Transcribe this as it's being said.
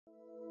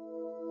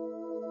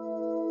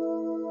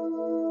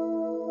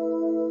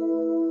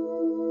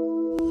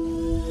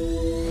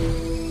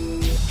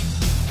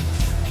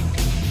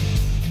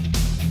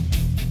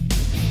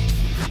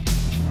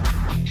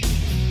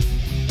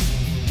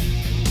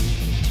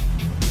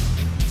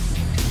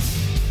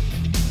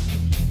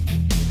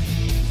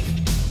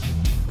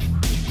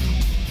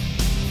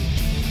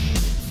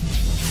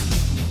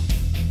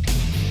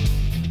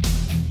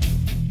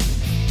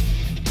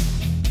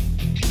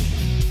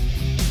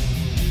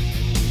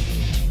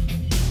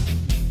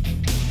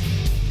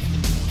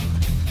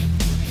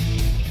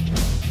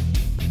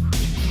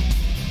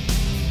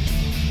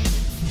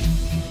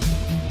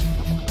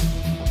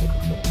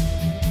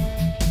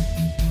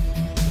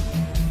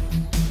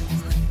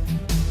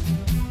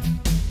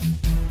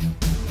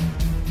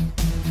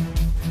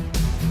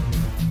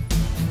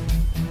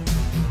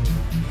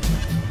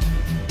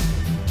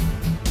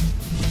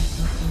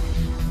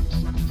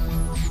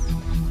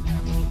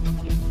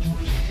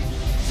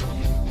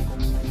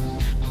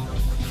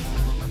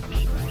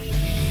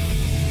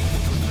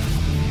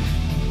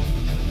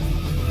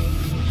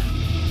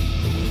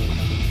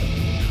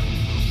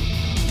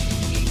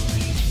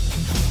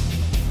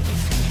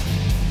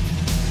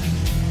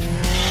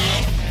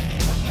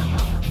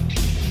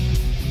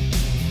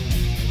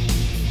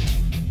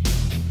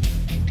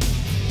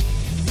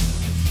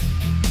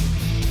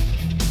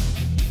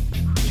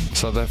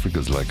South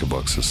Africa's like a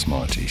box of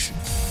Smarties.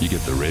 You get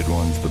the red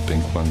ones, the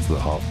pink ones, the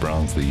half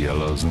browns, the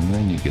yellows, and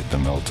then you get the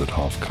melted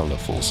half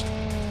colourfuls.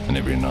 And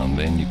every now and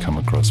then you come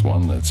across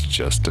one that's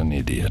just an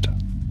idiot.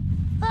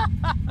 What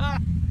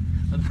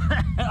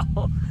the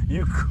hell?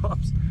 You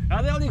cops.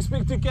 How the hell do you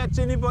expect to catch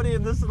anybody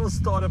in this little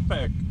starter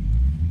pack?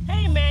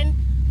 Hey, man.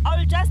 I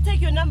will just take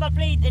your number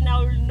plate and I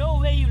will know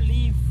where you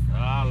live.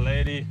 Ah,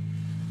 lady.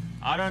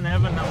 I don't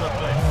have a number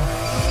plate.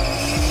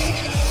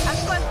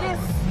 I've got this.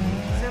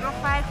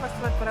 05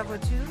 Foxtrot Bravo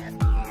 2.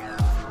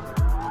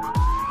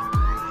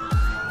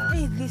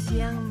 Hey, this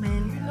young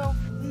man. Hello.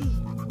 Hey.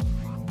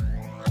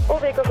 All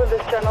vehicles on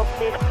this channel,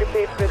 please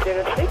prepare for 06.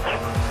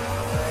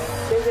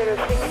 The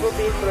 06 will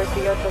be for a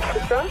Toyota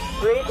Supra,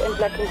 red and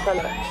black in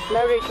color.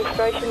 No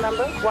registration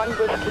number, 1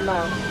 Whiskey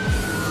Mile.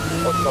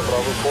 Oscar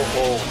Bravo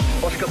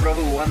 44. Oscar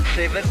Bravo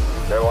 17.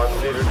 No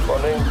 10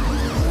 responding.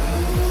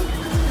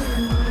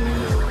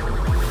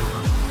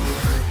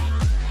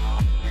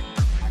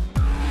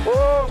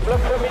 Whoa,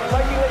 Brakpan, he's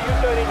making a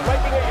U-turn,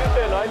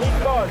 I need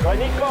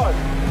cars.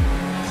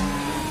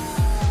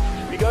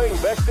 We're going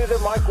back to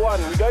the mic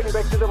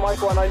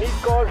 1, I need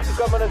cars to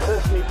come and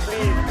assist me,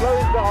 please.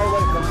 Close the highway,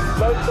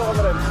 close the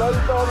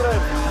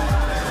on-ramp.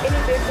 Any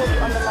vehicles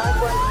on the mic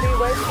 1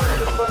 freeway, please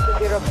respond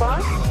to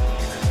 05.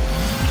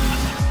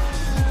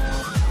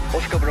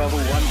 Oscar Bravo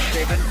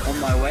 17 on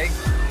my way.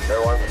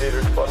 No 10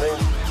 responding.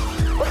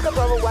 Oscar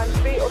Bravo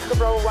 13, Oscar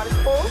Bravo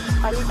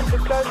 14. I need you to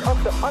close off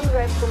the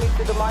on-ramp for me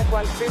to the mic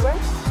 1 freeway.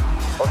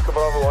 Oscar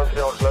Bravo 13,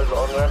 I'll close the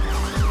on-ramp.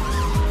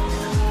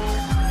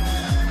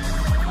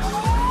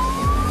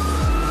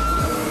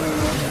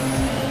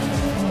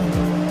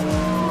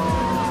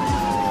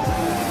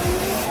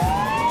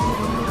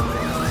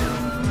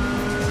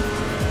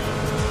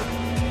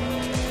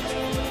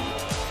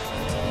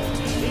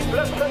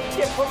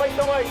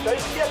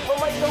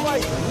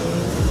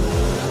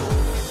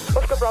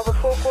 Oscar Bravo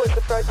 44 is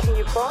approaching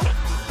you fast.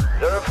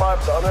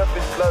 05, the on-ramp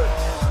is closed.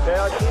 Okay, I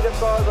see the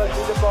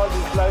cars,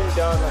 he's slowing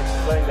down.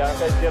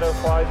 Okay,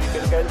 05, you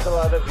can cancel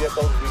other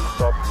vehicles, we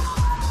stop.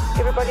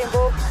 Everybody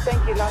involved,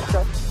 thank you, nice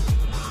job.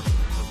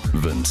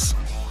 Vince,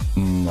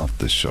 not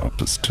the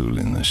sharpest tool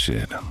in the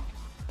shed.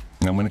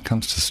 Now when it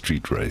comes to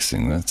street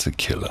racing, that's a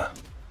killer.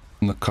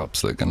 And the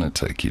cops, they're gonna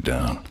take you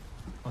down.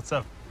 What's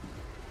up?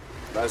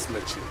 Nice to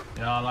meet you.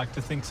 Yeah, I like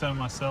to think so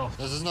myself.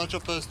 This is not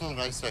your personal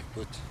race track,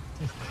 but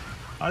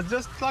I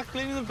just like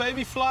letting the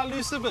baby fly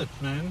loose a bit,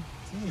 man.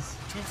 Jeez.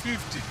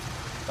 250.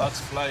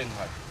 That's flying,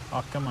 mate.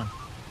 Oh, come on.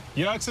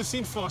 You guys have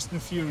seen Fast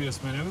and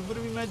Furious, man. Have a bit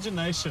of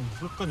imagination.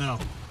 Flippin' hell.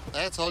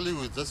 that's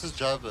Hollywood. This is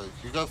Joburg.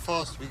 You go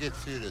fast, we get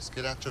furious.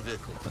 Get out your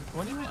vehicle.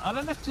 What do you mean? I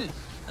don't have to...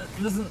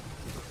 listen.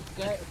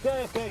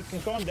 Okay.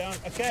 Calm down.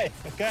 Okay.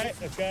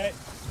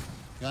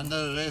 You're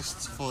under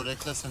arrest for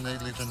reckless and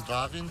negligent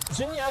driving.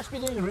 Shouldn't you actually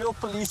be doing real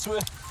police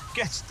work?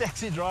 Catch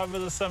taxi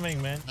drivers or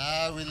something, man.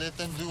 Nah, we let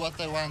them do what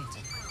they want.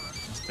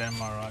 Stand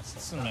my rights.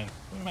 Listen, man.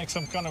 We'll make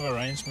some kind of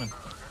arrangement.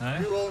 Eh?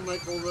 We will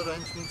make all the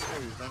arrangements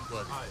for you, don't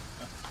worry.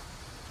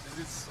 Is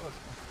it solid?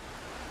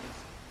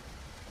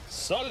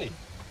 Solly?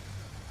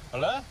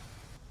 Hello?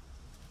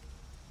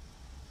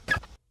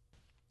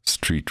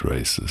 Street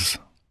races.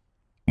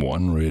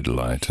 One red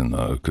light and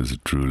the Oakers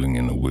drooling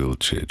in a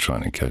wheelchair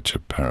trying to catch a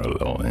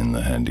parallel in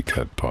the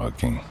handicapped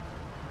parking.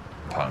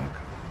 Punk.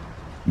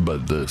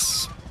 But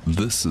this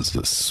is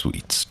a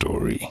sweet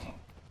story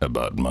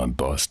about my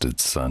bastard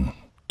son,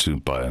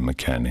 2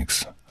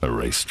 biomechanics, a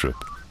race strip,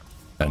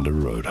 and a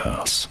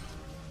roadhouse.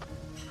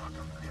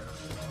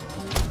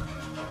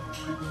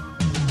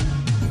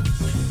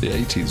 The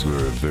 80s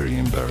were a very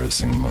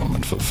embarrassing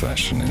moment for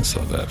fashion in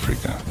South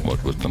Africa,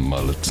 what with the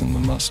mullets and the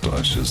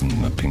mustaches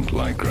and the pink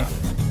lycra.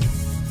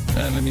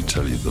 And let me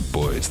tell you, the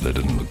boys, they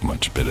didn't look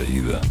much better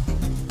either.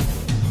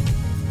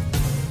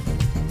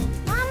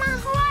 Mama,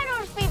 who are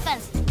those people?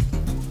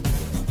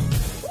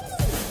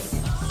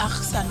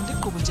 Ach, Sandy,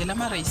 kubunjela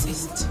ma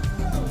Race-ist.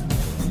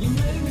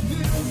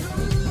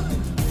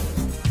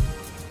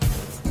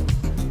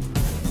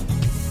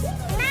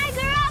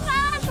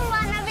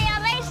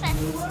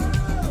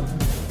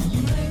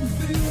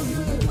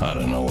 I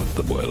don't know what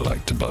the boy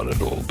liked about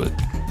it all, but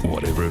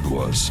whatever it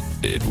was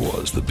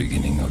the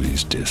beginning of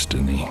his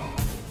destiny.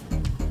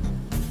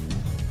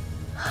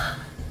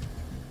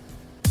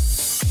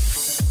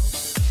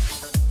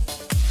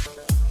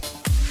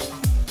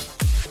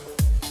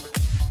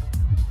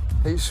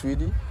 Hey,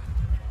 sweetie.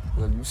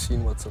 Well, you've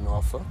seen what's on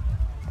offer.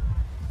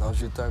 Now's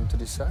your time to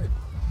decide.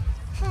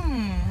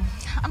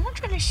 I'm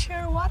not really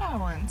sure what I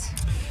want.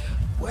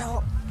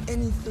 Well,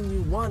 anything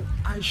you want,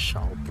 I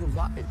shall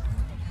provide.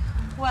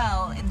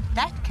 Well, in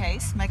that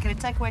case, make it a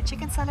takeaway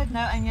chicken salad, no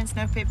onions,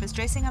 no peppers,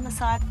 dressing on the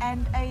side,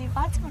 and a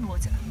vitamin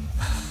water.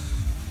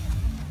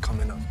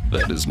 Coming up.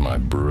 That is my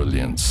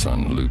brilliant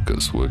son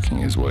Lukas working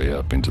his way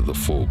up into the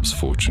Forbes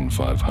Fortune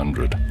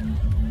 500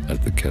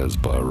 at the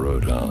Casbah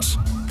Roadhouse.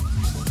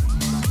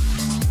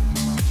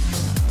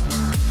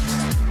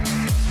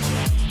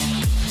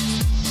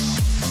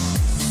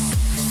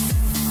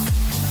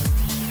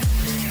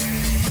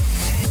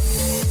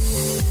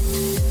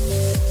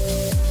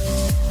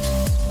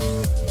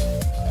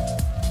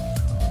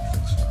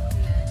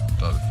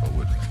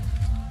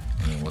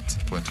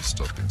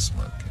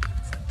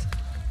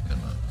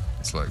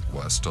 It's like,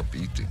 why stop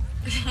eating?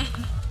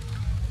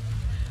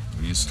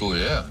 Are you still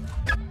here?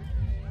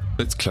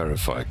 Let's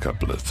clarify a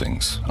couple of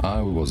things.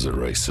 I was a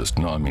racist.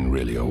 No, I mean,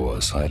 really I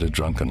was. I had a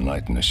drunken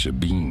night in a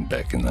shebeen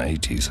back in the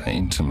 80s, an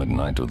intimate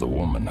night with a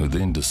woman who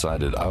then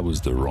decided I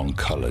was the wrong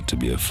color to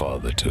be a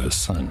father to her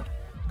son.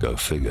 Go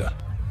figure.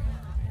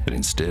 But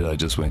instead, I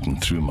just went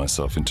and threw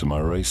myself into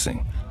my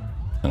racing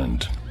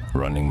and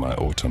running my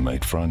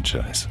automate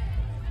franchise.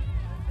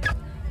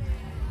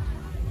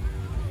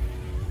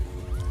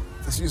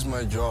 This is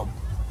my job.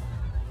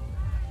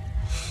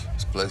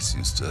 This place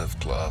used to have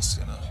class,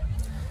 you know.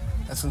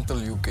 That's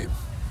until you came.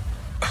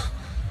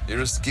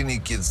 You're a skinny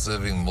kid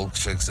serving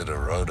milkshakes at a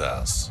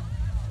roadhouse.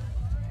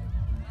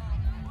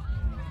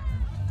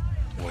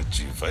 What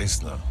do you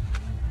face now?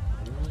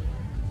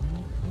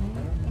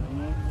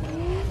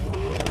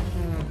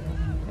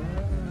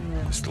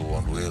 You still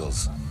want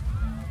wheels?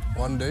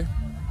 One day?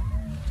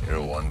 You're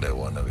a one-day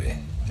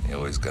wannabe. You're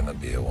always gonna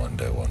be a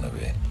one-day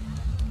wannabe.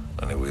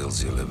 Only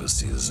wheels you'll ever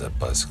see is that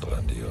bicycle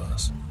under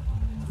yours.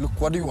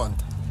 Look, what do you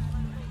want?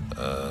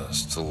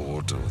 Still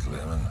water with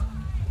lemon.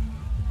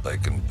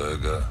 Bacon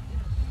burger,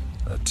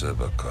 and a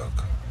turbo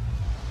coke.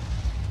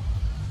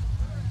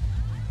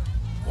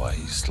 Why are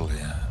you still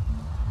here?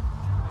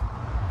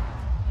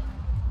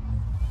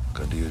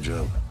 Go do your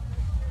job.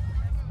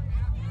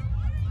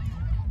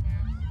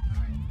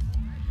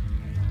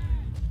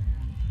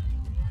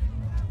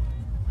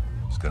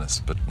 Just gonna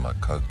spit in my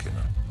coke, you know.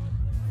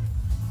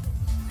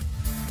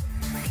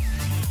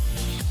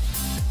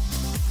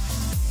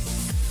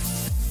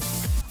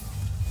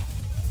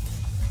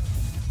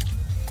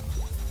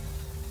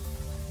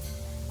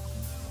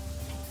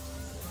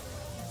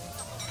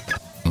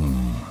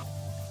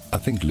 I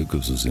think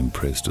Lukas was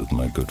impressed with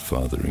my good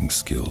fathering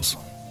skills.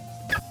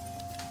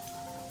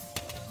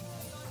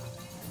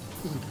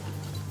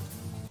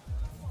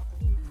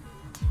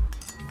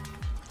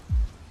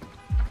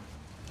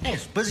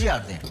 Yes, busy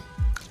out there.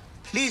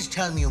 Please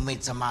tell me you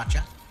made some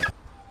matcha.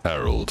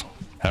 Harold.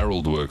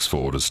 Harold works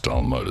for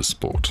Autostyle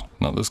Motorsport.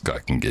 Now this guy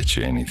can get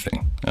you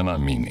anything, and I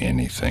mean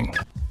anything.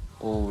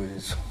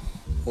 Always.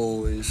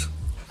 Always.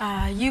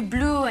 You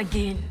blew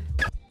again.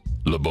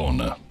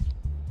 Labona.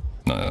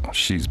 No,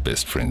 she's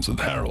best friends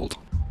with Harold.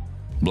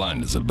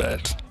 Blind as a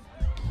bat.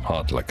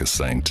 Heart like a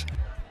saint.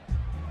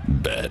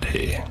 Bad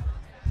hair.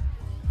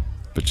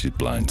 But she's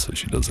blind, so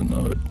she doesn't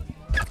know it.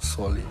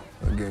 Sorry,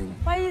 again.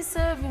 Why are you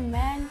serving,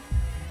 man?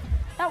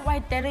 That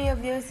white daddy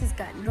of yours has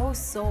got no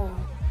soul.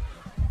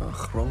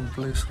 Wrong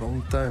place,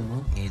 wrong time,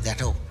 huh? Is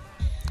that all?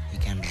 You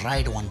can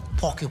ride one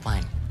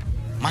porcupine,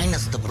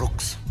 minus the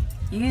brooks.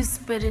 You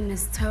spit in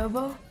his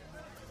turbo?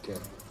 Okay.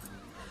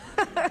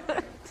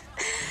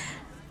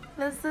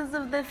 The sins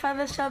of their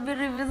father shall be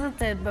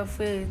revisited,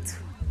 Buffett.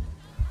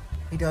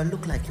 Do I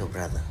look like your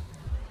brother?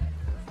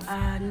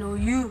 No,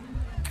 you.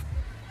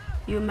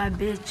 You're my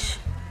bitch.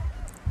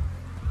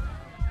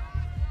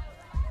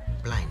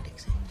 Blind,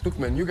 exit. Look,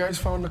 man, you guys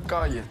found a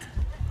car yet?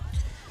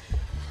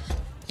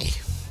 Hey,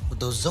 with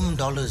those Zoom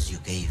dollars you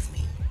gave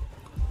me,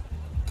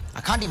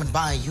 I can't even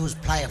buy a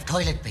used ply of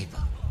toilet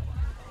paper.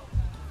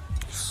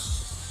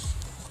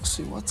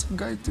 See, what's a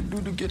guy to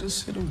do to get a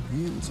set of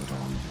wheels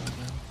around here,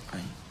 man?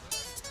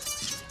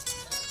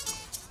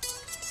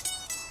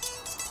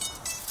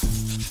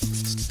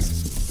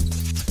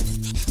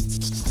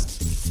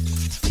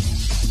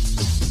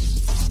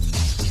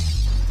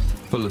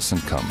 Phyllis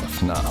and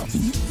Cometh. Now,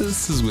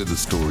 this is where the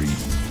story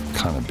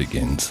kind of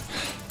begins.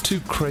 Two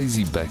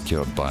crazy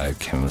backyard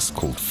biochemists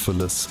called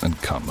Phyllis and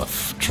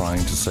Cometh trying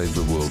to save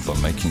the world by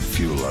making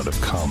fuel out of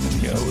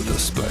Carmenio with a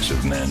splash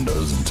of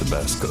Nando's and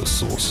Tabasco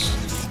sauce.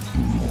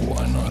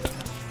 Why not?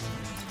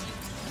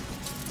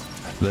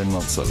 They're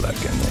not so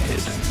lucky in the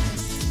head,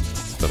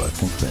 but I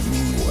think they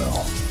mean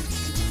well.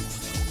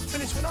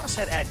 Phyllis, when I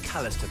said add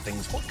colours to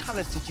things, what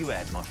colours did you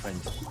add, my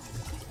friend?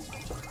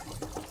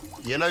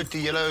 Yellow to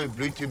yellow,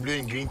 blue to blue,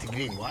 and green to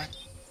green. Why?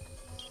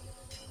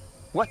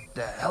 What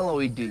the hell are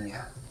we doing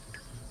here?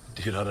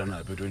 Dude, I don't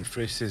know, but when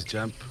Fresh says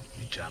jump,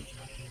 you jump.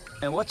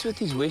 And what's with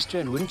these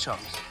Western wind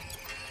chimes?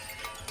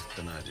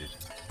 Don't know, dude.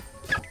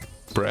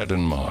 Brad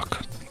and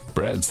Mark.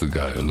 Brad's the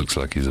guy who looks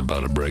like he's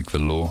about to break the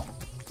law.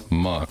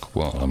 Mark,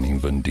 well, I mean,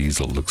 Vin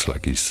Diesel looks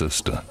like his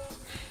sister.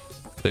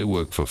 They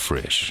work for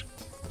Fresh,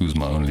 who's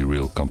my only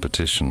real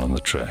competition on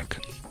the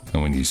track.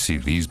 And when you see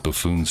these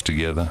buffoons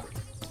together,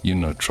 you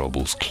know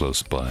trouble's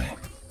close by.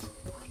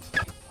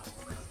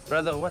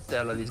 Brother, what the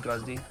hell are these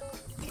guys doing?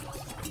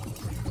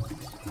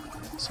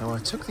 So I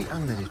took the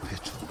unleaded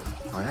petrol,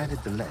 I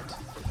added the lead,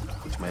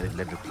 which made it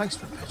lead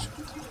replacement petrol.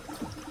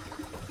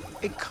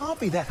 It can't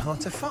be that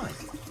hard to find.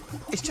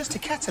 It's just a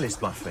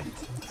catalyst, my friend.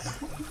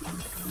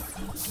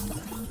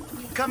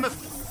 Cometh.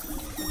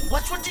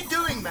 What's what you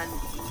doing, man?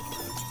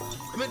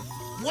 I mean,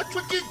 what's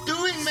what you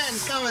doing, man,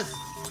 Cometh?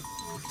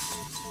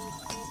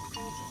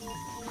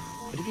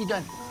 What have you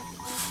done?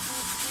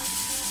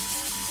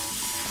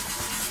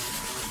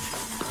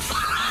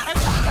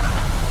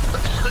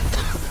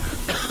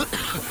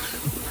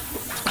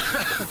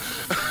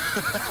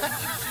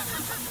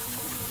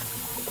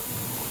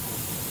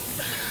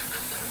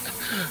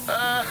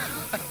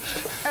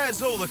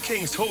 As all the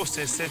king's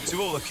horses said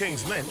to all the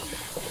king's men,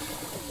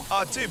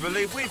 I do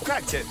believe we've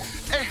cracked it.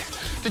 Hey,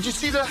 did you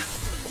see the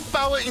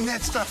power in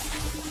that stuff?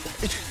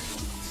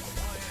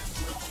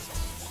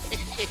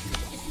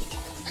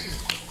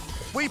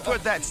 We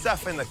put that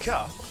stuff in the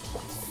car,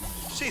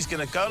 she's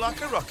gonna go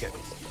like a rocket.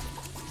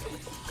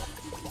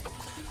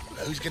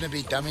 Who's gonna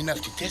be dumb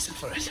enough to test it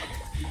for us?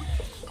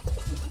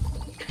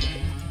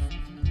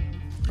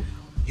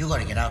 You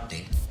gotta get out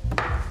there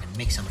and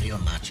make some real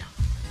matcha.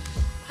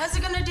 How's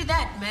he gonna do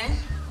that, man?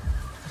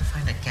 Gotta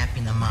find a gap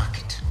in the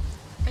market.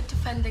 Got to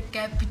find the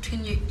gap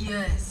between your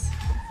ears.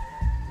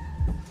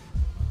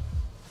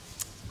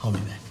 Hold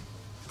me back,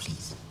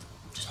 please.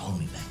 Just hold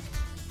me back.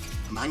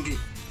 I'm hungry.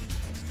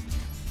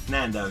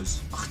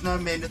 Nando's. Oh, no,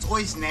 man, it's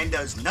always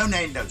Nando's. No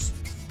Nando's.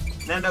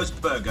 Nando's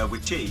burger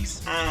with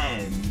cheese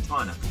and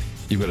pineapple.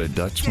 You've got a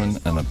Dutchman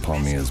and a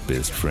Pommy as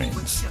best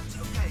friends.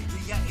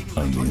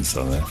 Only in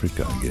South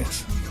Africa, I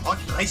guess. Hot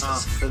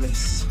places.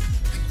 Phyllis.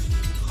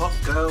 Hot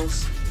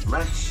girls.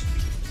 Rash.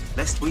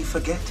 Lest we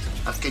forget.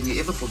 How can you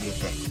ever forget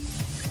that?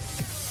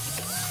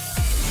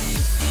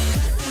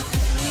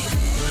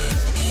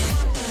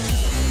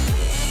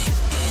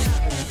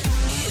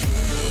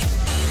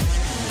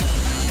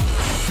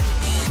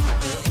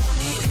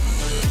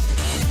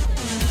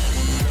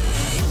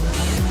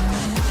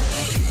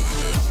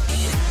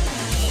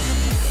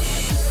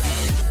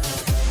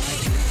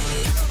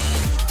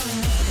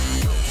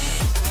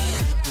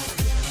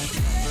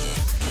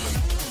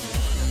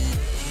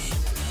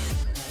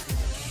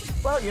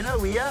 Well, you know,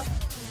 we are.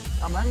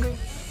 I'm hungry.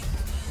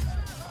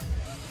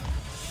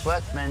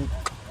 What, man?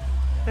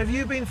 Have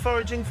you been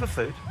foraging for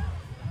food?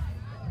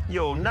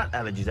 Your nut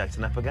allergy's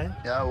acting up again.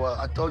 Yeah, well,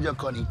 I told you I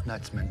can't eat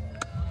nuts, man.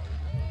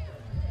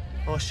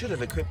 I should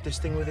have equipped this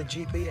thing with a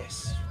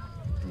GPS.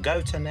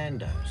 Go to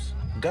Nando's.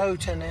 Go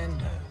to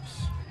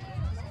Nando's.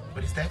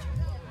 What is that?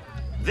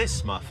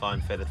 This, my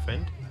fine feathered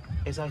friend,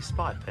 is a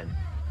spy pen.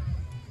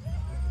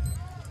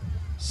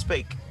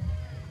 Speak.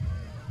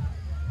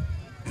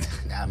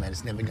 Nah, man,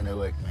 it's never gonna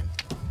work, man.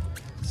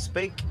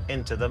 Speak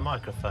into the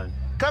microphone.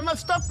 Come on,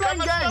 stop playing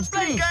games,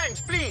 please.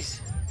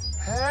 please.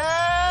 Can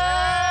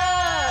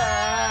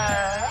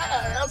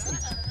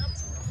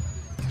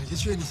I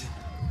get you anything?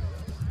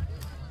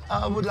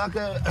 I would like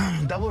a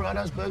double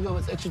Race-ist burger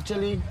with extra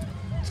chili,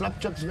 slap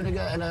chips,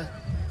 vinegar, and a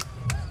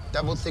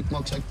double thick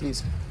milkshake,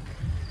 please.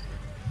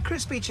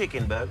 Crispy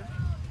chicken burger,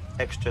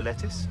 extra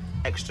lettuce,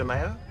 extra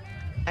mayo,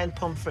 and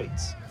pommes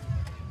frites.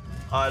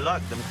 I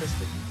like them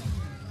crispy.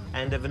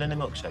 And a vanilla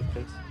milkshake,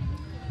 please.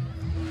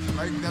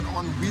 Like that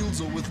on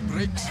wheels or with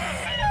brakes?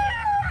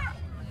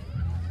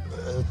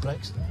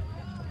 Brakes.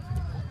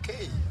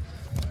 Okay.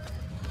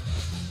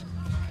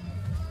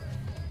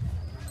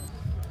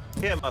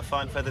 Here, my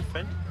fine feathered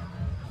friend.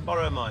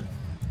 Borrow mine.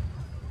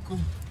 Cool.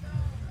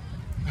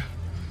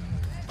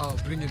 I'll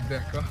bring it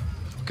back, huh?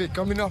 Okay,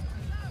 coming up.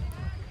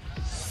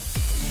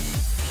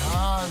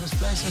 Ah, this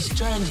place has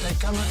changed. They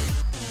come in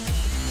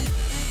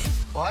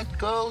white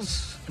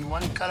girls and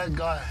one colored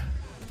guy.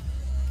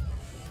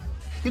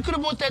 You could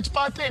have bought that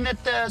spy pen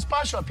at the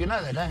spy shop, you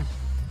know that, eh?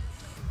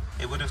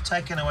 It would have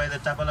taken away the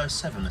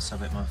 007-ness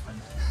of it, my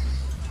friend.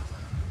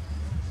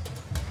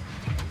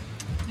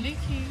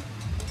 Lukey.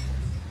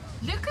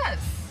 Lukas!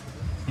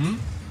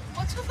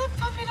 What's with the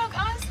puppy dog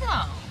eyes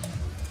now?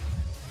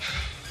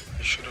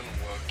 It shouldn't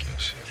work,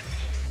 yes.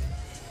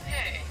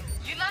 Hey,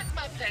 you like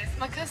my place.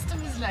 My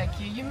customers like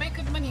you. You make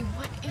good money.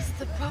 What is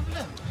the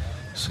problem?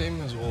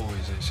 Same as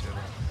always, I said.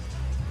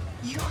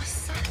 You are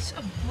such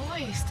a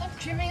boy. Stop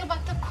dreaming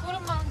about the quarter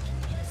mountain.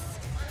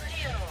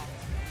 Smile.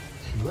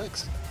 It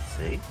works.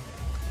 See?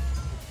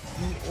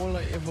 I mean, all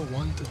I ever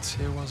wanted,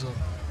 say, was a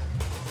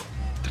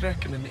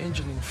track and an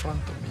engine in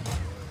front of me.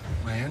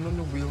 My hand on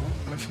the wheel,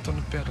 my foot on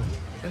the pedal.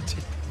 That's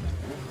it.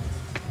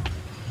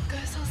 Go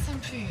sell some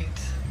food.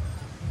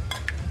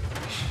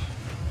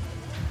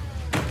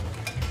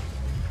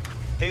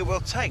 It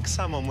will take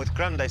someone with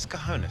grandes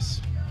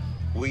cojones.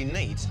 We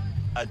need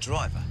a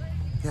driver.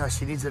 Yeah,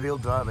 she needs a real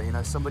driver, you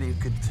know, somebody who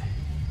could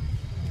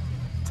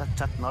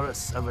Chuck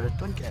Norris over a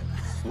twin cab.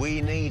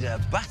 We need a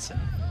button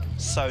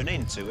sewn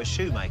into a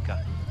shoemaker.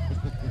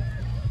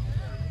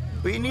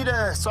 We need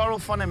a Cyril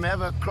van der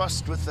Merwe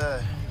crossed with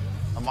a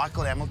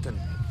Michael Hamilton.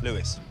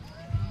 Lewis.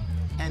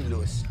 And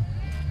Lewis.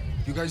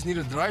 You guys need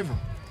a driver?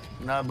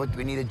 No, but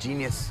we need a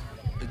genius.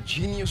 A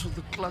genius with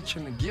a clutch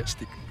and a gear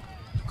stick.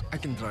 Look, I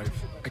can drive.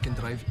 I can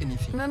drive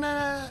anything. No,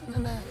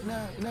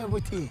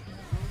 Boetie.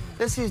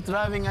 This is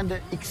driving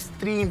under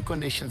extreme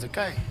conditions,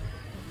 okay?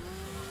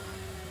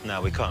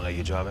 No, we can't let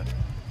you drive it.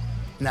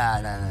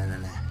 No.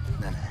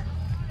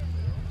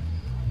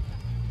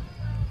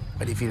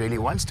 But if he really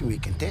wants to, we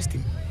can test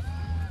him.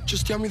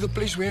 Just tell me the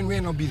place where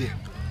and I'll be there.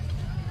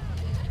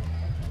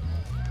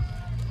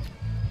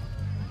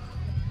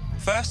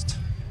 First,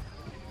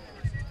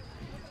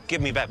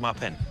 give me back my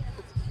pen.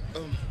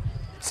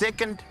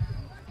 Second,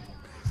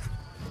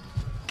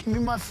 give me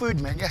my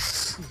food, man,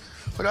 yes.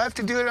 But I have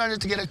to do it only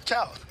to get a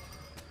chow.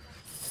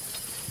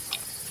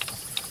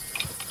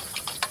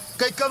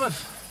 Okay, come on.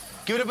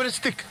 Give it a bit of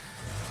stick.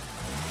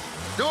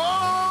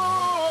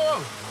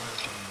 Whoa!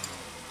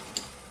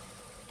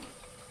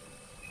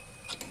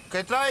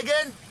 Okay, try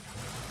again.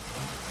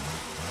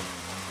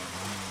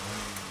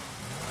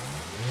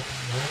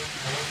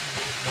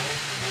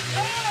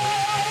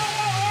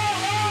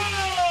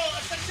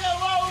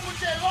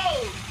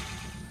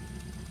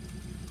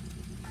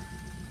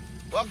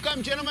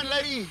 Welcome, gentlemen,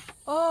 lady.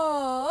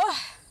 Oh,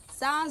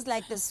 sounds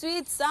like the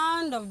sweet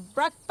sound of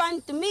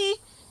Brakpan to me.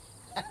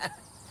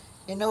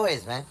 In a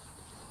ways, man.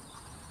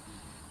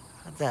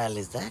 What the hell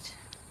is that?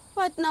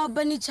 What now,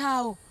 Bunny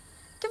Chow?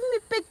 Give me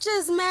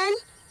pictures, man.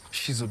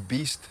 She's a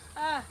beast.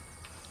 Ah.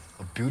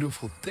 A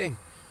beautiful thing.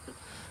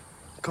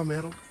 Come,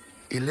 Harold.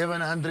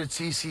 1100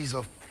 cc's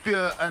of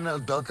pure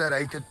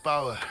unadulterated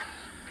power.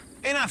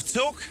 Enough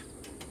talk.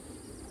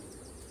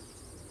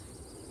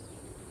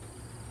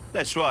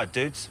 That's right,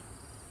 dudes.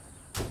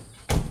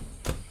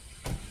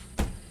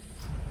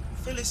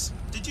 Phyllis,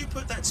 did you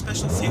put that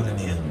special fuel in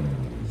here?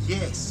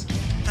 Yes.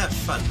 Have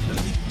fun,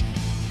 Lily.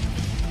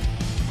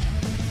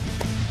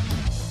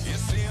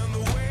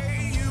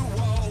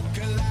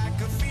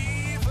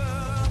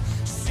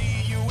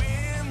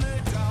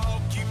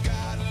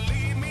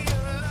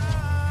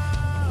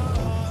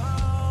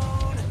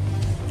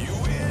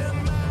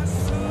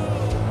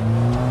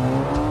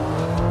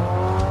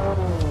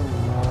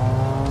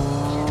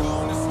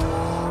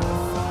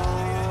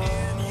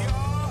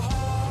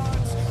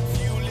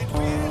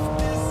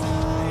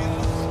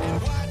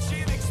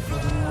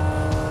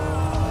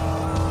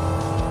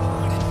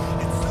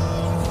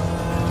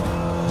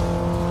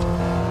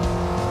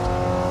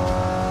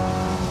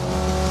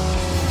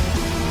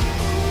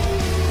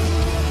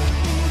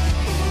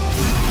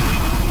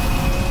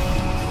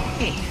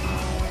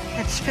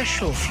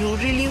 Special fuel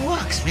really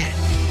works, man.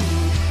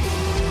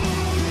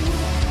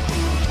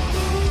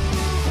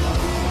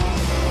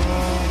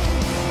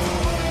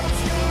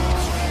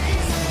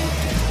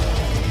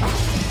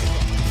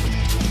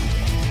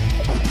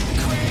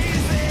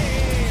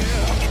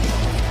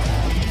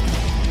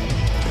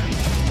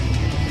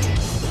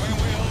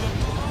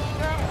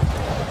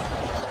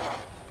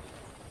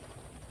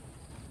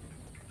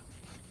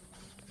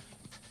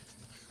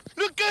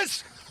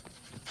 Lukas!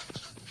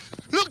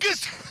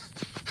 Lukas!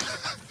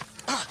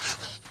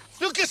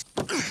 Lukas!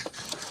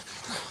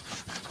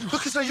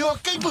 Lukas, are you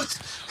okay, bud?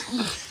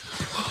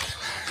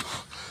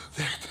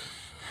 That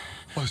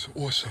was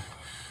awesome.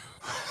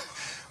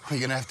 We're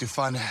gonna have to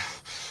find a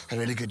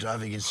really good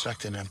driving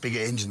instructor and a bigger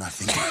engine, I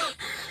think.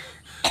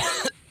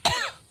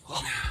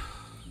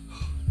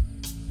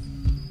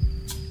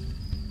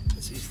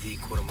 This is the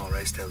quarter-mile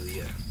race day of the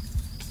year.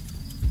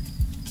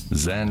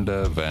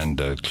 Xander van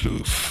der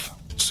Kloof,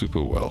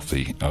 super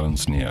wealthy,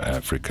 owns Near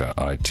Africa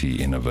IT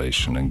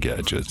Innovation and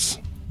Gadgets.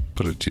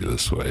 Put it to you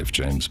this way, if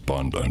James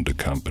Bond owned a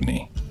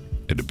company,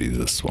 it'd be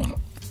this one.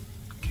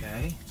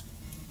 Okay.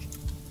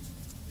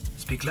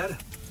 Speak louder.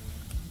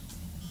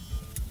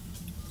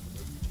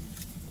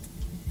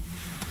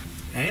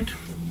 And?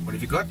 What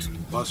have you got?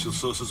 Boss, your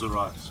sources are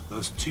right.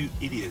 Those two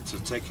idiots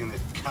have taken that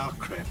cow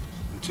crap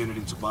and turned it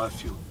into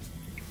biofuel.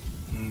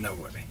 No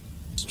way.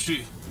 It's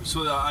true. We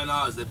saw their own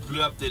eyes. They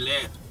blew up their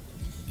lab.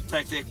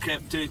 Take their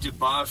crap, turn it into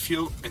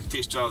biofuel, and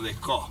test drive their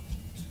car.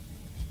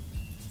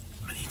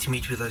 I need to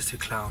meet with those two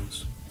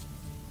clowns.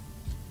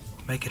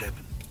 Make it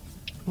happen.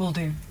 Will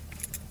do.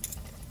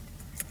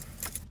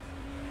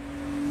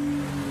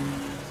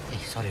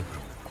 Hey, sorry,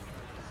 bro.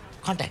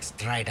 Contacts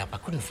dried up. I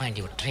couldn't find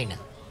your trainer.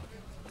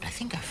 But I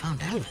think I found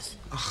Elvis.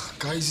 Ugh,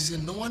 guys, is there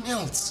no one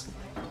else?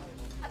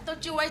 I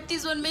thought you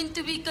whiteys were meant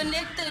to be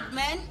connected,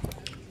 man.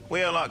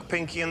 We are like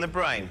Pinky and the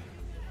Brain.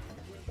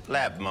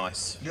 Lab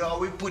mice. Yeah,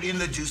 we put in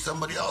the juice,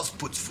 somebody else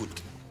puts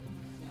foot.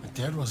 My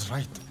dad was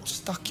right. I'm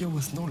stuck here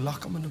with no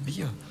luck. I'm gonna be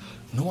here.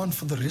 No one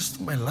for the rest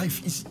of my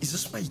life. Is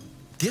this my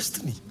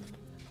destiny?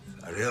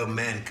 A real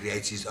man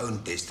creates his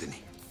own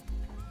destiny.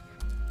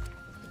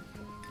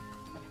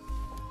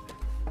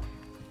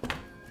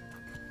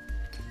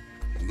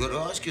 You gotta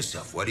ask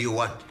yourself, what do you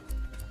want?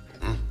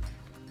 And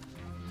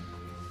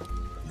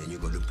then you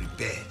gotta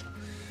prepare.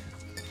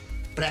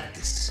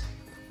 Practice.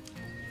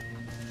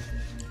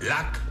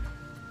 Luck.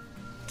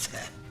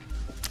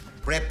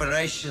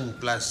 Preparation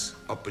plus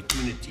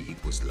opportunity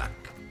equals luck.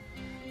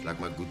 Like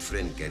my good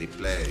friend Gary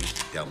Player used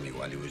to tell me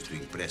while he was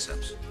doing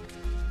press-ups.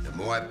 The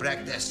more I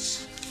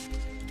practice,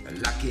 the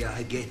luckier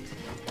I get.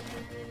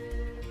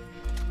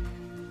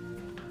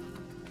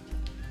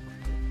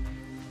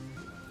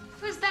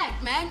 Who's that,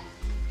 man?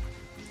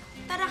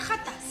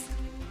 Tarajatas.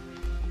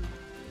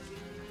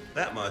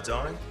 That, my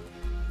darling,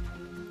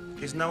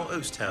 is Noel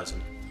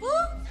Oosthausen. Who?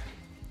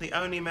 The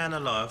only man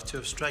alive to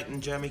have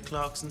straightened Jeremy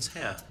Clarkson's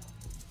hair.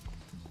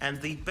 And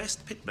the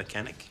best pit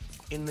mechanic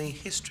in the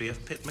history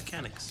of pit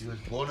mechanics. He was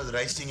born with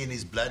racing in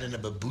his blood and a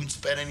baboon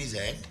span in his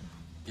hand.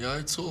 Yeah,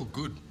 it's all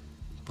good.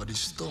 But he's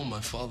still my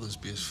father's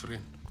best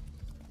friend.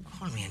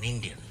 Call me an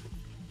Indian.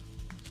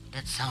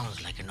 That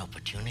sounds like an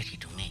opportunity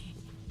to me.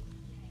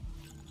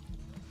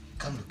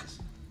 Come, Lucas.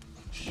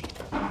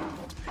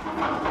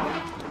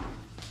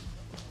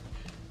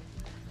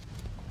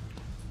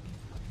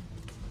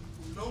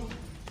 No.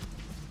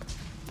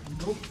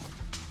 No.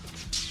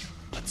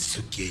 What's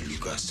okay,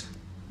 Lukas?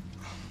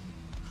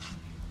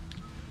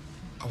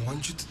 I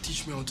want you to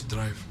teach me how to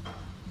drive.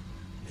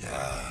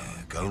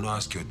 Yeah, go and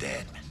ask your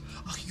dad.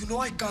 Oh, you know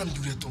I can't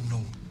do that, Tom,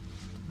 no.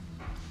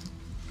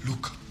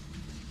 Look,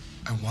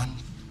 I want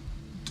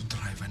to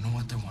drive. I know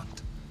what I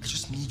want. I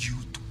just need you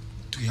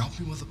to help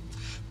me with the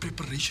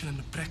preparation and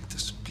the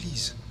practice,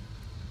 please.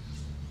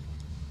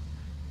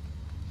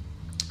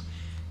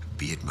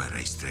 Be at my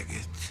racetrack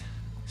at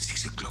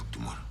 6 o'clock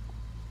tomorrow.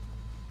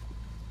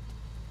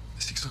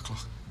 6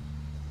 o'clock?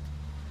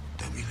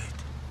 Don't be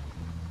late.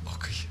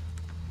 Okay.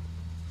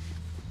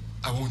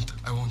 I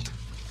won't.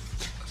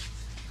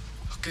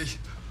 Okay.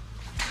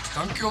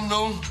 Dank je,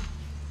 nou.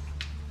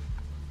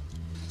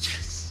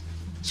 Yes.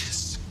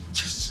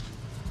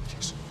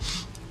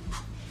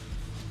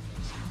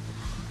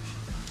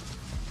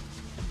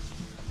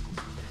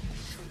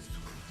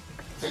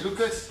 Hey,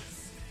 Lukas.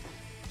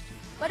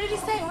 What did he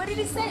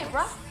say,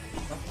 bro?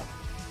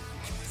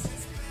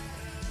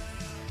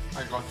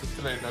 I got the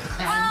trainer.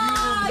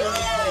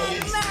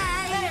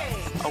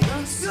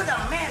 You're the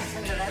man,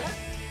 Cinderella.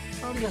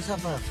 Found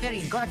yourself a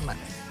fairy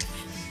godmother.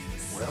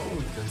 Well,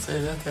 we can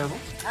say that,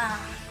 Harold.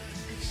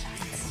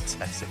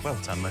 Fantastic. Well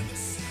done, man.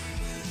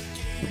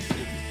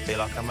 Feel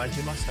like I made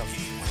you myself.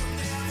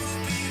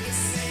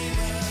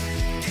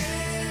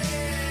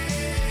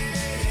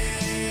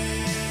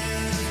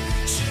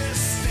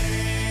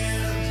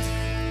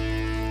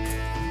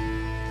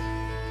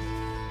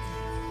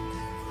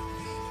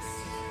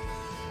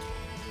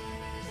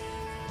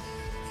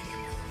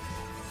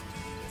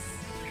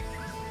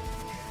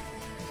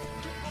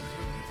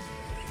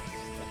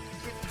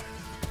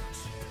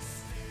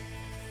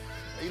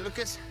 Hey,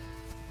 Lukas.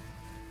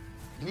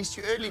 Missed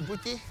you early,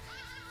 Booty.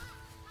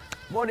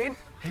 Morning.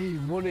 Hey,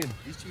 morning.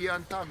 Missed you here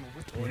on time,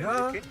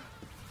 Yeah.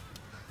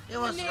 Hey,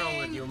 what's wrong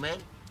with you, man?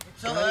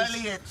 It's so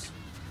early, it's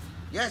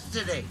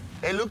yesterday.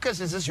 Hey, Lukas,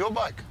 is this your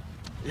bike?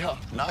 Yeah.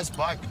 Nice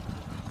bike.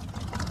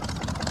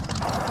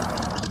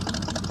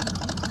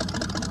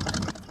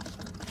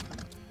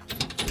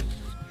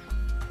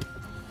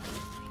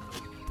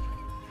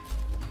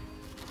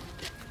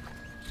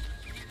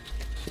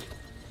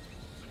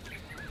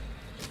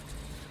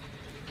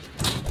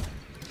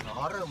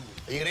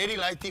 Are you ready,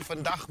 Lighty,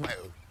 vandag, my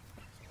ou?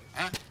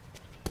 Huh?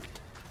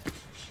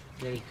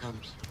 Here he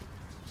comes.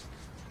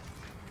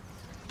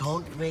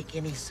 Don't make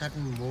any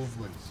sudden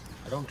movements.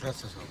 I don't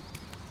trust us all.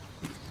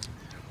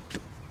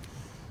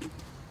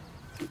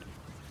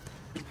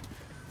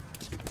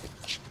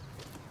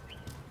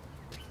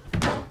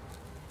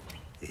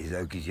 There's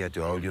Okies here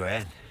to hold your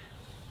hand.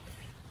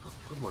 Oh,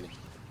 good morning.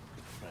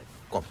 Right.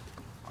 Come.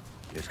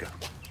 Let's go.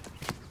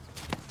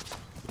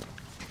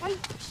 You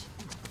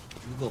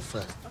go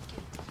first.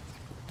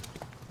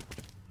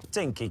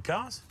 Dinky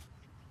cars.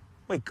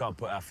 We can't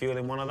put our fuel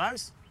in one of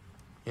those.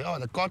 Yeah,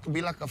 the car could be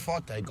like a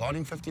Forte, gone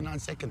in 59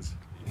 seconds.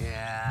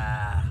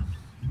 Yeah.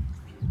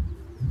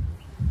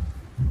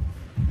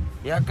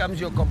 Here comes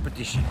your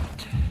competition.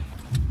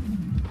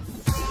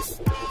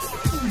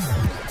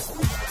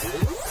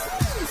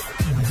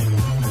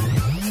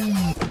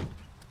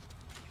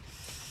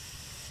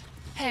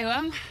 Hey,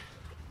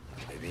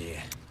 Maybe.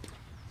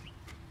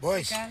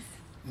 Boys, Guys.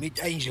 meet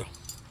Angel.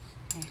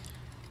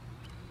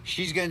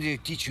 She's going to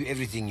teach you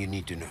everything you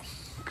need to know.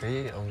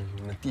 Okay,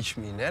 gonna teach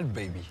me that,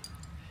 baby.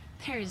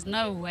 There is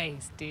no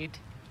ways, dude.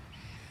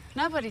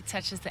 Nobody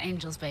touches the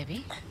angels,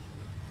 baby.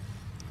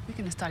 We're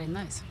gonna start in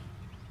those.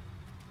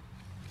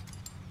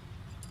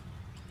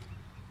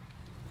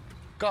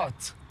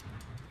 Cut.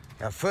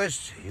 Now,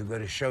 first, you got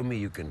to show me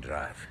you can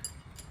drive.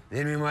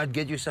 Then we might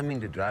get you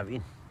something to drive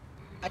in.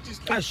 I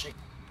just can't think.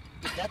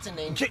 That's an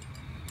angel.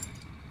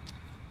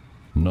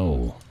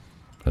 Noel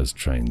has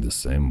trained the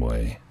same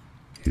way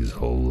his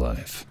whole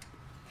life.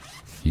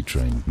 He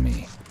trained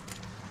me,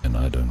 and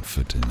I don't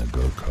fit in a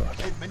go-kart.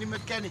 Hey, many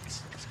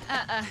mechanics.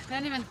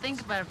 Don't even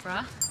think about it,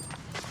 bro.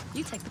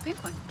 You take the pink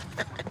one.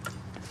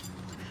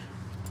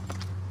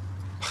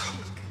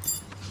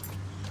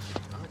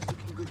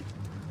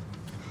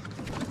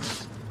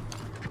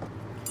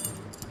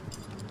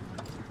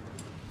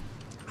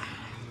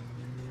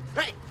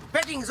 Right,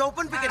 betting's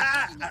open. We can...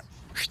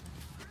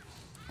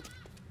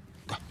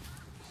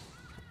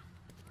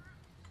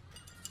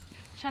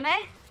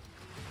 Shanae?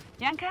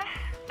 Yanka?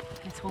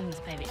 Let's warm this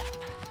baby up.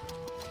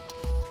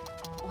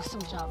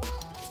 Awesome job.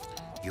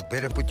 You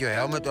better put your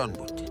helmet on,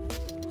 Boot.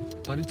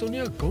 Maar it's only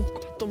a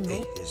go-kart, no?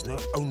 Hey,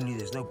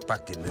 there's no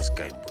puck in this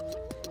game,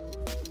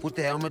 Boot. Put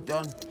the helmet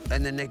on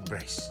and the neck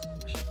brace.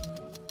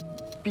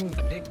 Pink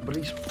neck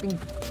brace, pink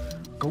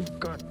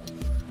go-kart.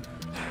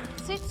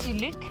 Suits you,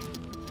 Luke.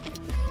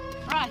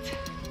 Right.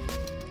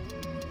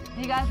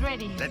 You guys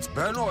ready? Let's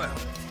burn oil.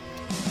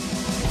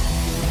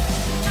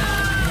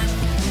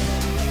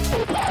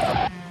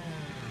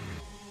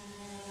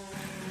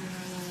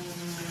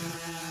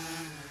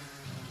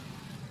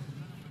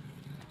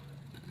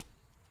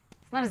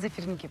 It's not as if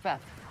you didn't keep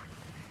up.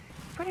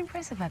 Pretty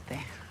impressive out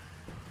there.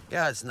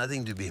 Yeah, it's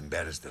nothing to be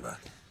embarrassed about.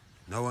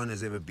 No one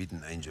has ever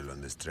beaten Angel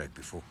on this track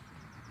before.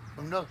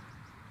 Oh, no.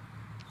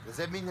 Does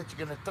that mean that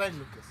you're going to train,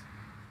 Lukas?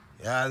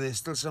 Yeah, there's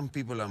still some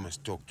people I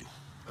must talk to.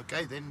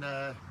 Okay, then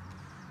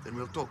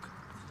we'll talk.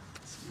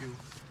 See you.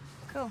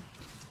 Cool.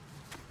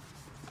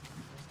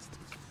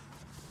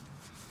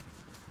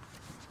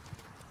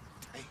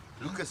 Hey,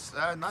 Lukas,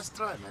 nice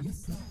try, man.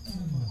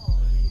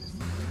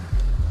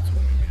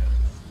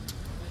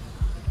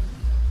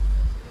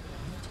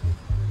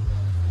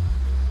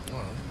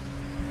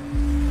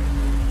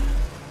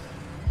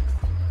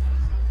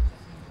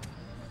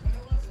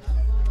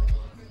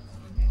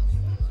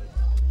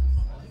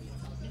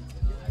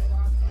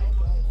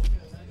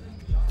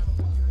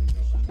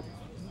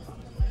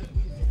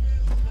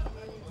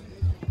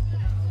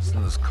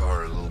 Isn't this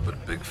car a little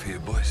bit big for you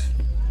boys?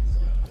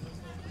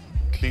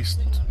 At least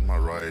my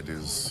ride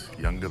is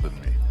younger than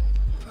me.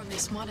 Probably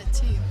smarter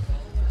too.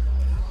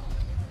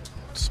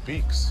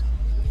 Speaks.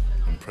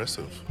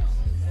 Impressive.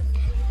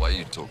 Why are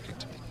you talking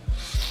to me?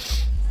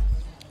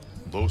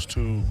 Those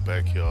two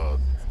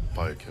backyard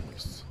Bio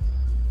Chemists.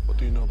 What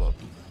do you know about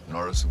them?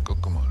 Norris and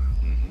Kokomo.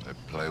 They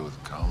play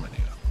with cow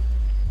manure.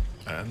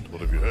 And what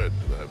have you heard?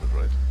 Do they have it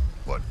right?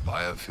 What,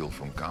 biofuel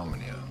from cow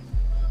manure?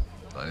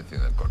 The only thing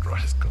they've got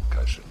right is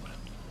concussion, man.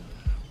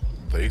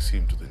 They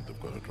seem to think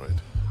they've got it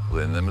right. Well,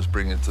 then they must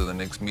bring it to the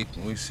next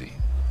meeting we see.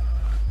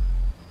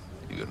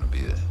 You're gonna be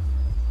there.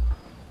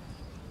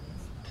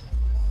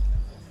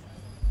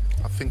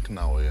 I think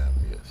now I am,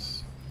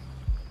 yes.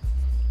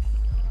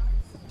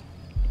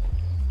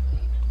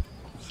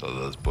 So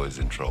those boys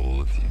in trouble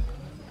with you?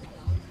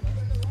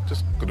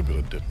 Just got a bit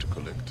of debt to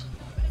collect.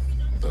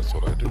 That's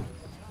what I do.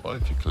 Well,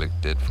 if you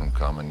collect debt from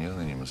cow manure,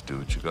 then you must do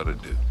what you gotta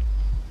do.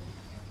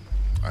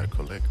 I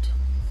collect.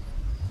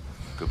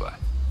 Goodbye.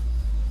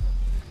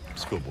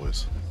 Let's go,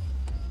 boys.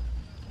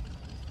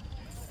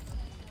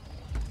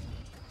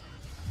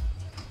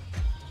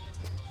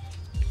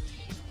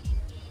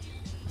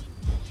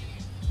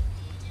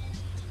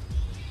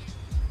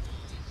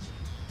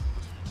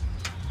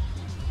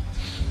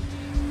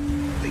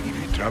 They give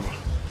you trouble.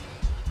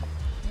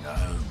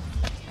 No.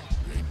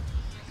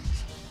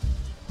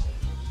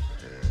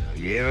 Are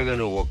you ever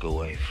gonna walk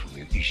away from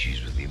your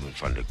issues with him in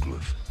Van der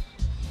Kloof?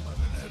 I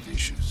don't have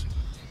issues.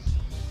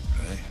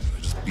 Okay? I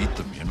just beat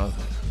them, you know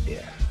that?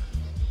 Yeah.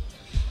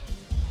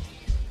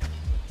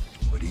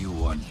 What do you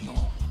want,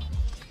 no?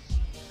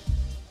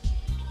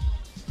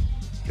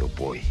 Your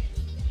boy.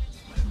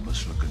 I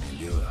must look in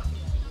the liver.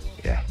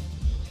 Yeah.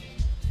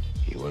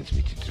 He wants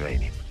me to train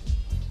him.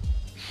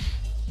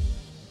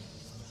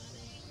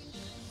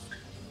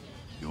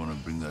 You want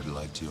to bring that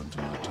lighty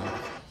onto my top?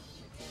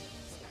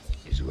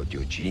 He's got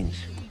your genes.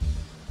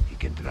 He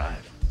can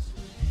drive.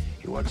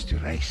 He wants to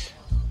race.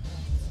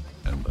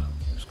 Amber,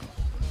 let's go.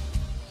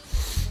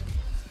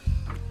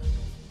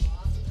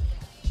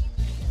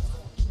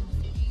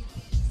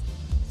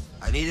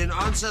 I need an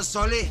answer,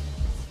 Solly.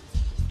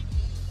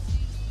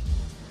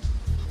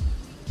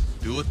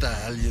 Do what the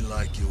hell you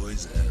like, you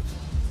always have.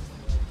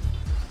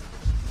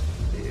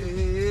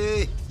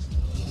 Hey.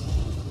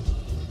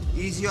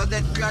 Easy on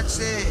that clutch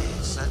there,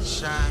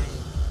 sunshine.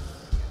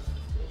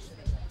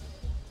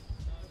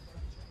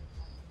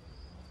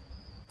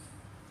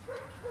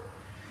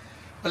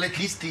 Well, at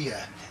least the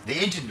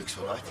engine looks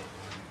all right.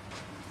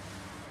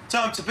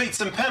 Time to beat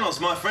some panels,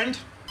 my friend.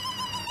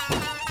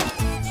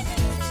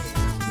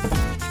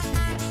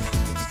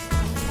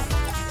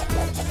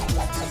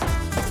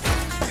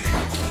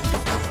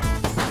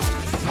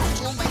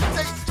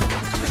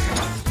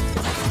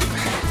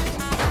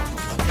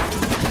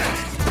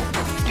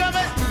 Come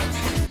on!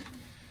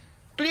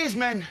 Please,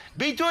 man,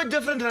 be to a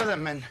different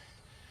rhythm, man.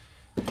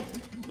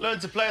 Learn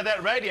to play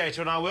that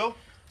radiator and I will.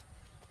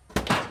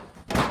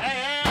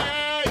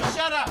 Hey,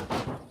 shut up!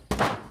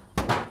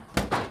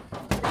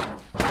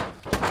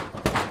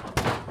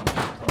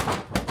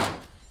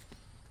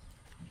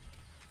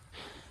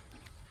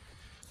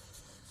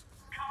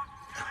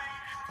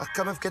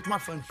 Come and get my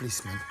phone,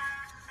 please, man.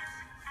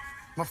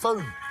 My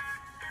phone.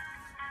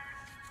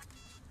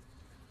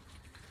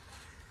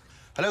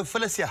 Hello,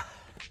 Phyllis here.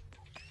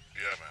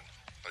 Yeah, man.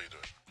 How you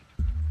doing?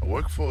 I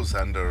work for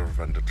Xander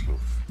Van der Kloof.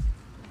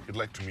 He'd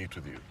like to meet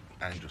with you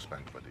and your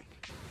spank buddy.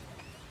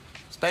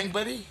 Spank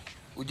buddy,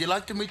 would you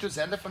like to meet with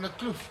Xander Van der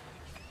Kloof?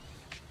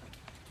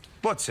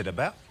 What's it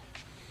about?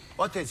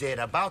 What is it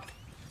about?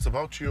 It's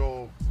about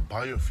your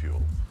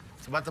biofuel.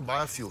 It's about the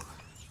biofuel.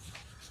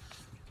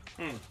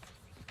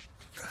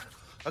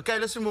 Okay,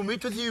 listen, we'll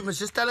meet with you. You must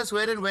just tell us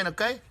where and when,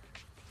 okay?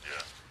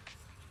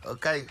 Yeah.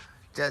 Okay,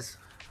 just.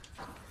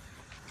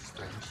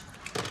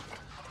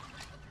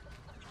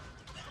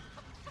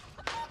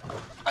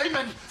 Hey,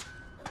 man!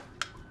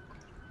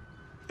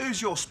 Who's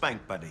your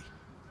spank buddy?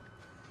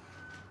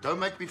 Don't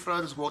make me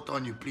throw this water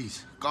on you,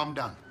 please. Calm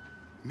down.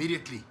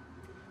 Immediately.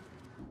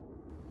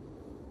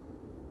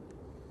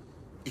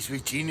 Is we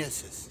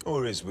geniuses?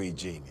 Or is we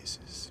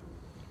geniuses?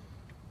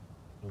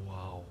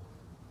 Wow.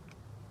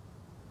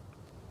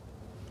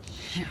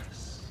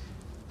 Yes.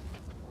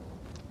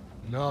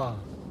 Nah,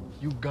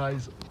 you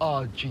guys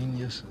are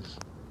geniuses.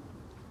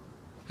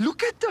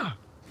 Look at that.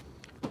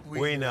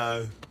 We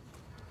know.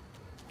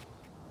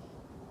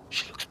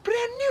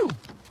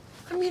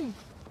 mean,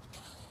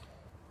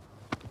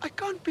 I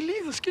can't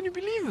believe this. Can you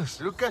believe this?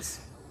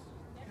 Lukas.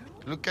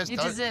 Lukas, You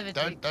deserve it,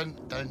 Luke.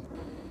 don't.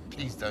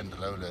 Please don't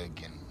roll her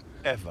again.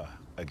 Ever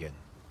again.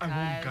 I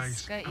won't,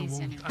 guys. Go I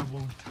easy on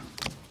won't. him.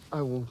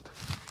 I won't.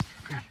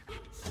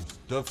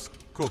 Duff's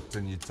cooked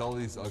and you tell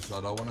these oaks,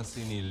 I don't want to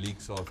see any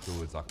leaks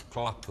afterwards. I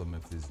clap them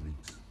if there's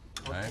leaks.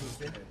 Okay?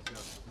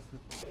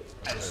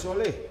 Hey,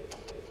 Solly.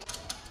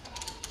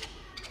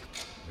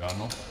 Yeah,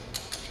 no?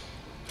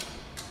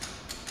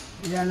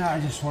 Yeah, no, I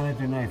just wanted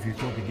to know if you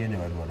thought again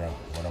about what I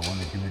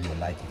want to do with your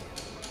lighting.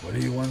 What do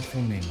you want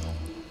from me, man?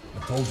 I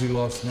told you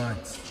last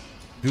night.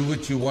 Do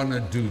what you want to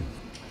do.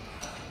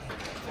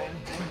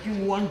 But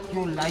you want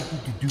your lighting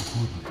to do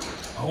good.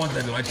 I want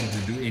that lighting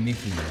to do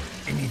anything, man.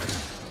 Anything.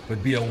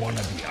 But be a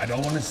wannabe. I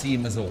don't want to see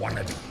him as a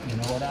wannabe. You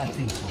know what I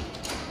think, so?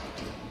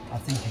 I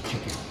think you're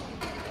chicken.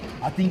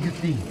 I think you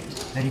think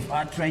that if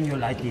I train your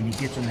lighting and he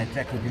gets on that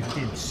track with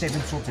you,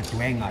 7 sorts of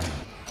twang out of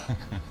him.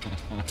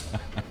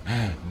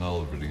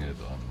 No, bring it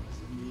on.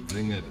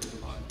 Bring it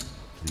on.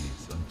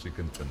 Please, I'm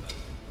chicken for nothing.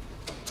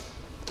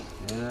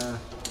 Yeah.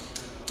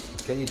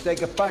 Can you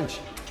take a punch?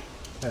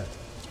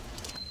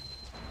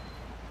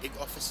 Big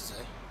offices,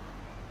 eh?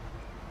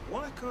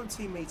 Why can't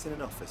he meet in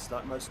an office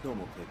like most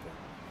normal people?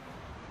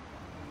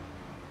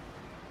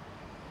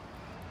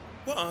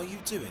 What are you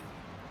doing?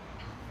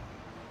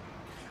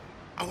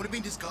 I want to be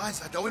in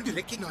disguise. I don't want him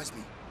to recognize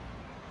me.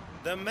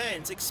 The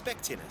man's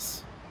expecting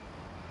us.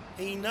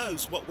 He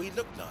knows what we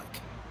look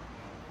like.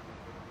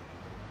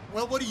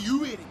 Well, what are you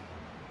wearing?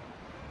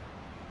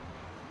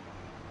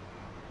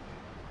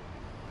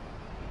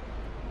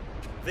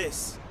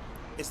 This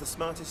is the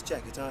smartest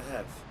jacket I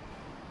have.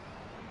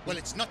 Well,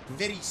 it's not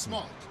very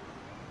smart.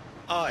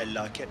 I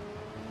like it.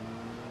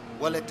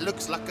 Well, it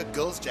looks like a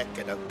girl's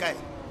jacket, okay?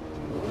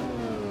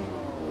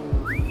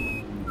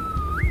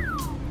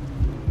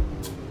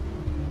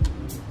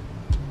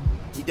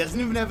 He doesn't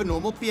even have a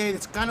normal PA.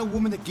 It's the kind of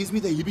woman that gives me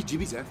the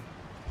heebie-jeebies, eh?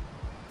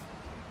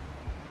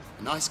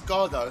 Nice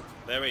car, though.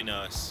 Very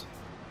nice.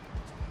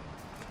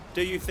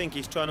 Do you think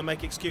he's trying to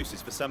make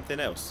excuses for something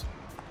else?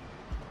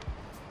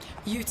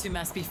 You two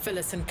must be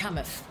Phyllis and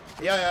Cometh.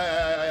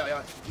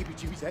 Yeah.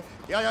 Heebie-jeebies, eh?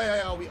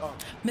 Yeah, we are.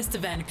 Mr.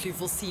 Van Kloof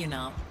will see you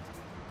now.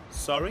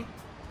 Sorry?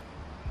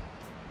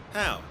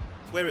 How?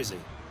 Where is he?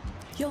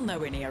 You'll know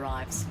when he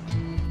arrives.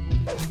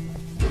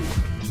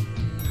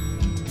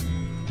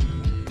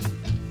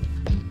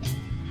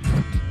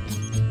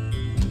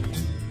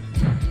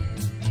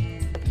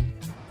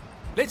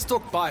 Let's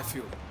talk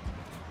biofuel.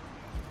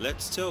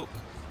 Let's talk.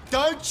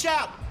 Don't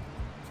shout!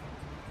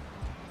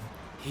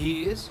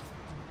 He is?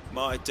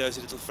 My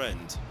dirty little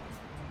friend.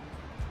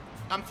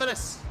 I'm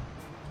Phyllis.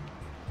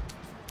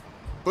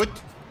 But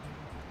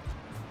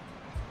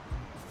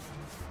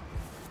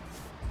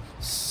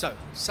So,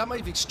 somehow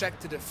you've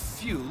extracted a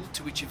fuel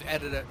to which you've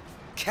added a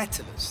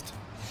catalyst.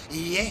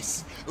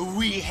 yes,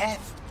 we have.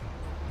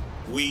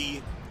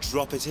 We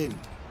drop it in.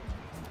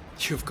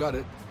 You've got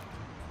it.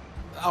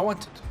 I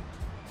want it.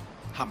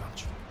 How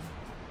much?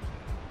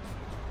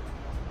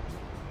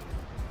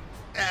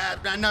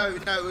 No.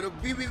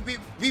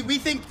 We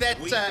think that.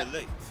 We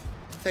believe.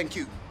 Thank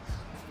you.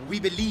 We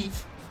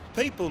believe.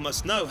 People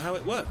must know how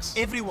it works.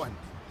 Everyone.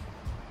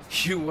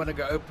 You want to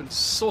go open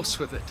source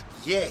with it?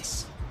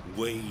 Yes.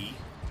 We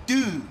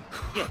do.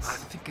 Yes. I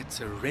think it's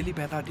a really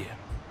bad idea.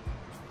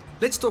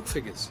 Let's talk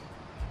figures.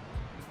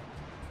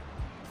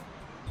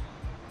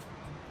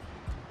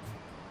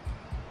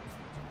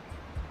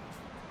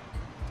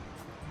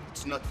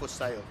 It's not for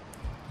sale.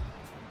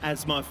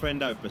 As my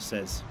friend Oprah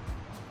says,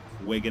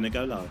 we're gonna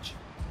go large.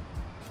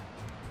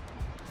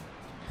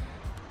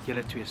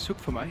 Julle twee soek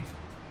vir my.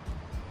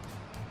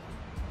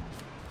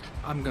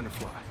 I'm gonna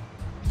fly.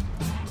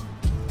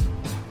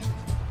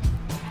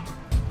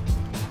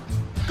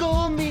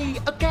 Call me,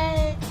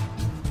 okay?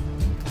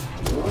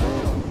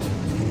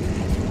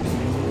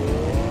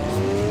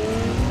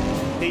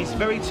 He's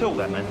very tall,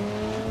 that man.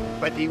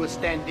 But he was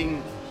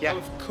standing here. Oh,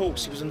 of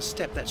course, he was on the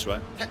step, that's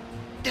right.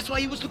 That's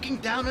why he was looking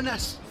down on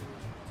us.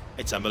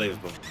 It's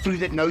unbelievable. Through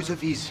that nose of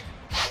his.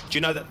 Do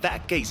you know that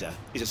that geezer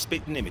is a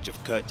spitting image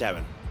of Kurt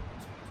Darren?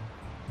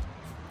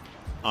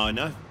 I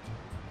know.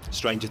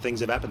 Stranger things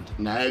have happened.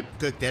 No,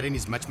 Kurt Darren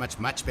is much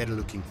better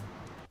looking.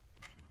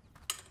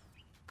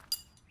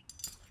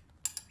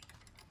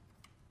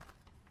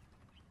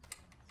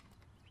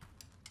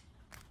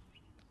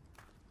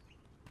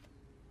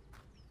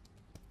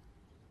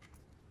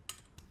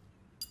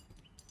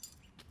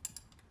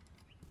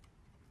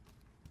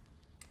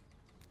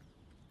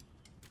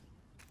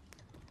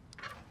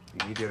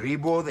 You need a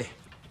rebore there.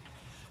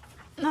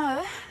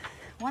 No.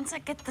 Once I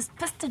get this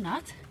piston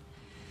out,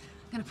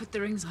 I'm gonna put the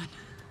rings on.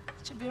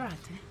 It should be right,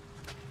 eh?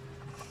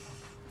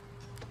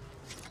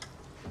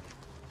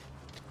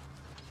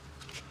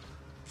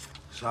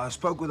 So I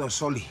spoke with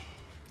Osoli.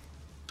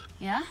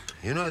 Yeah?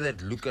 You know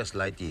that Lukas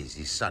Lighty is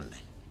his son,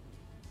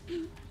 eh?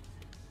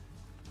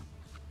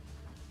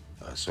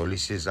 Osoli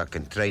says I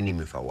can train him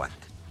if I want.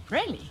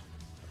 Really?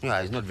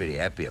 Yeah, he's not very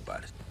happy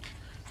about it.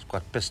 He's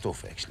quite pissed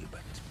off, actually,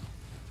 but...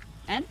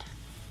 And?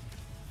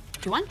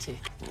 Do you want to?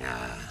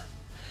 Nah.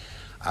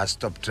 I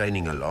stopped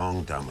training a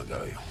long time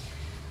ago.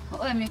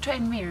 Well, you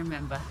trained me,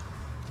 remember?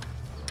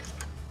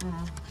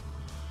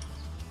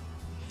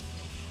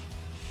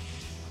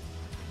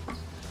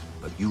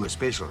 But you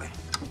especially.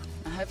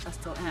 I hope I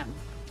still am.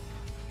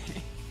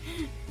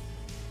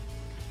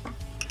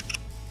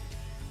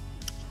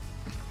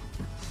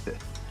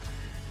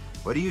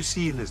 What do you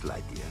see in this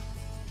light here?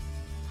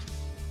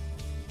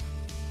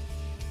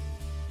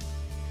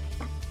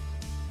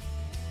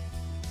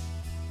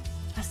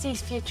 I see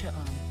his future on.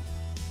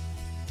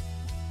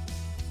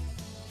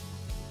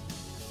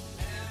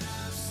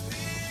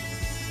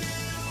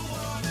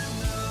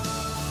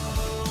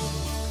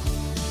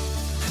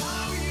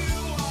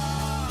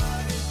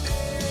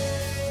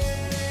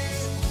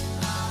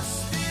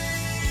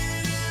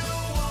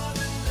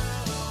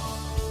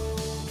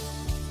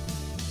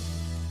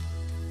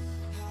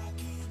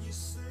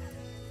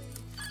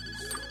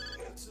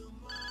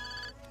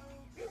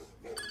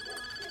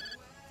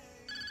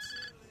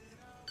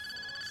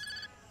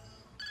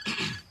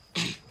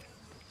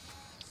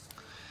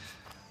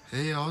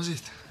 Hey, how's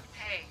it?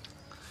 Hey.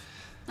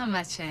 Not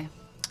much, eh?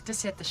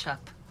 Just at the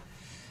shop.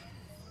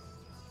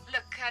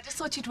 Look, I just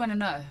thought you'd want to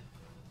know.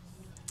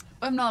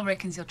 Wilmot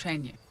reckons he'll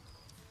train you.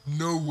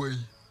 No way.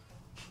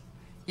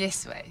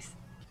 Yes, ways.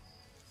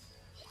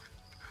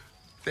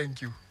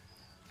 Thank you.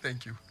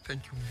 Thank you.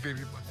 Thank you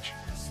very much.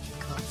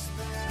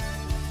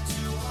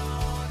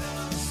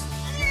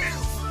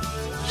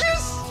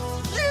 Yes!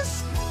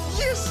 Yes!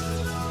 Yes!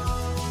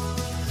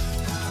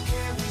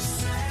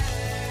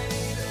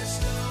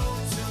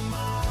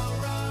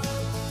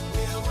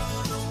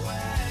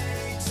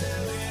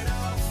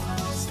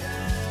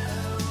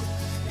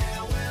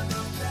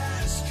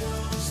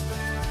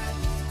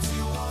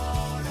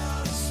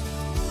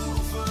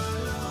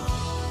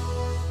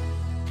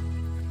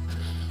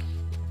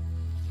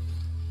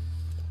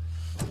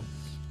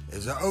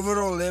 There's an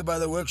overall there by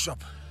the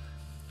workshop.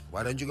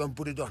 Why don't you go and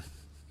put it on?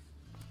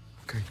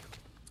 Okay.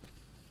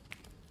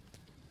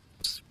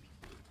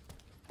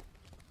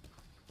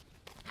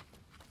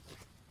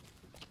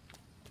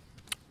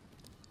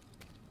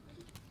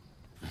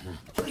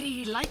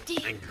 Pretty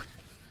lighty.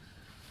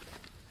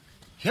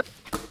 Yep.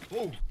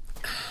 Oh.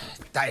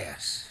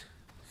 Tires.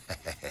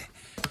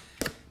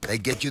 They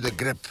get you the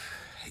grip,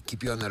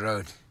 keep you on the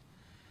road,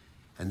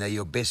 and they're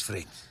your best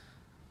friend.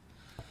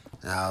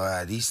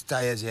 Now, these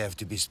tires have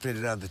to be spread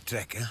around the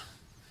track, huh?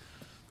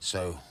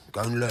 So, go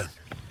and learn.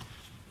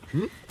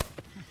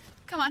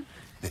 Come on.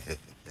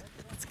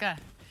 Let's go.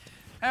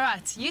 All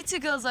right, you two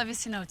girls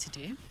obviously know what to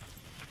do.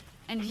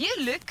 And you,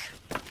 Luke,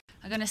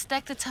 are going to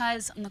stack the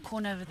tires on the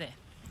corner over there.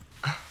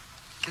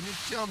 Can you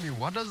tell me,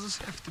 what does this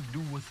have to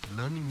do with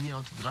learning me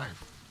how to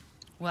drive?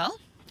 Well,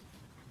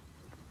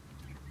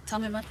 tell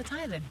me about the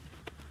tire then.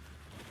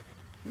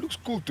 Looks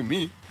cool to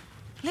me.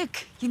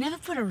 Look, you never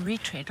put a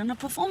retread on a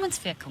performance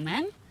vehicle,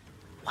 man.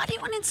 Why do you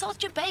want to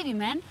insult your baby,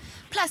 man?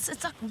 Plus,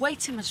 it's like way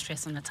too much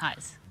stress on the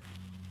tires.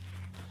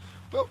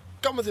 Well,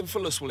 Cometh and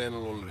Phyllis will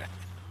handle all of that.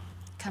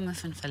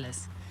 Cometh and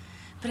Phyllis.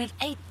 But it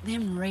ain't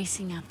them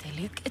racing out there,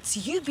 Luke.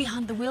 It's you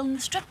behind the wheel in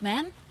the strip,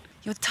 man.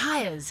 Your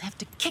tires have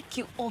to kick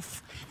you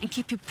off and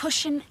keep you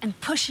pushing and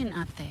pushing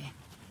out there.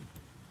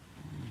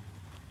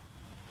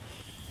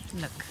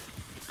 Look,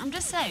 I'm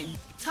just saying,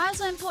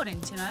 tires are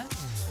important, you know?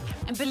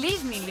 And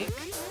believe me,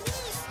 Luke,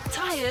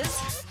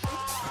 tires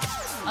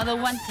are the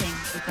one thing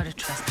we've got to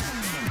trust in.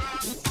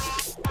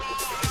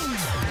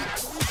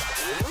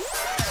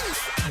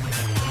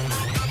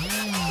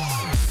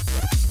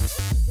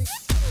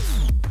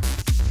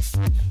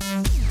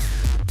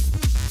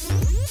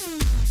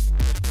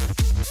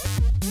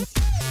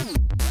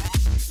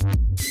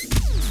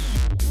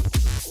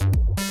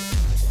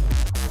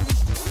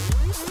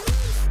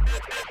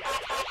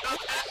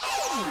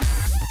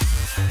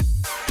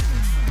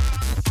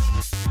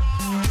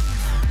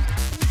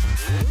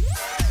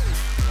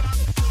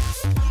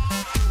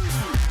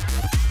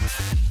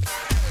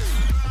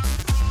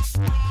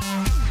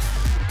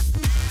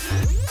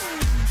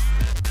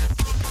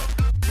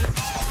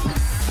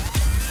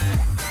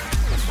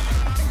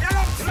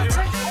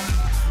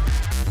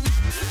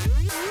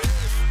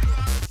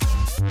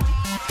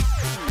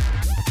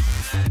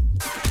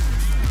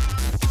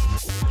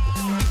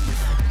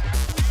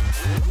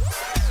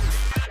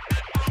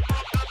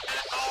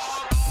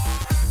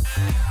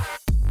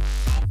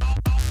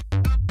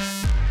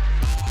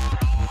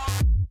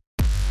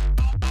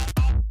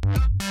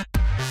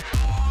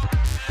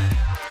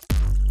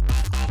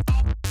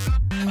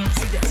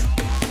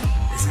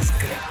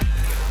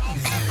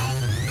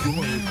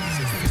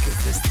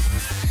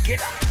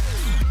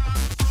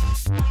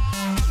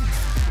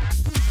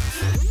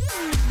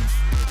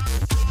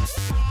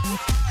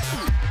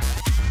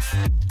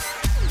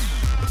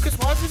 Lucas,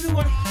 why is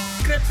everyone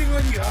crapping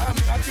on you?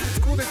 I think it's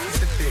cool that you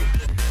sit there.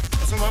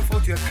 It's not my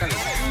fault you're colored.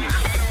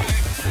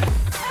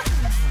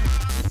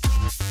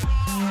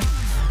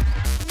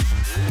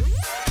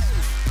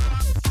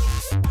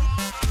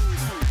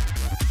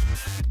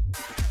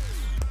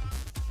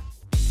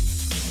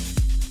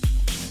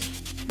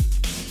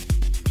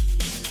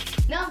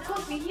 Now, of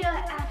course, we're here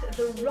at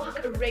the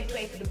Rock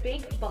Raceway for the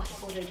Big Boss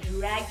Auto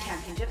Drag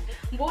Championship,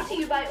 brought to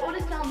you by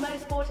Autostyle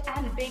Motorsport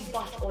and Big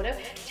Boss Auto.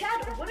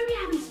 Chad, what do we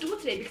have in store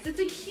today? Because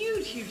it's a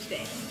huge, huge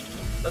day.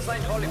 This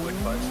ain't Hollywood,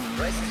 folks.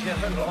 Race is here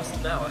and lasts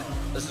an hour.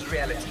 This is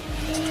reality.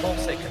 It's 12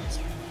 seconds.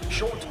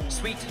 Short,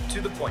 sweet,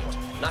 to the point.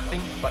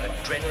 Nothing but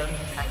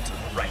adrenaline-packed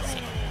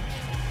racing.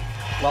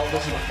 Well,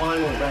 this is the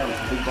final round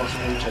of the Big Boss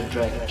Auto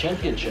Drag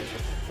Championship.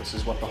 This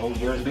is what the whole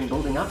year has been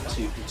building up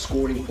to,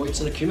 scoring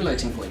points and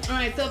accumulating points.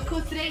 Alright, so of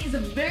course today is a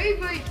very,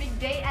 very big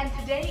day, and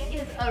today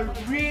is a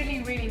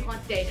really, really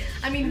hot day.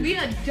 I mean, we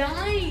are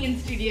dying in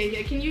studio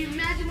here. Can you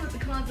imagine what the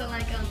cars are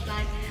like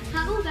outside?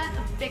 How will that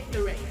affect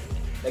the race?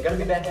 They're going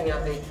to be battling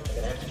out there. They're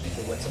going to have to keep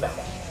their wits about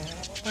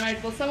it.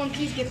 Alright, well, someone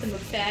please get them a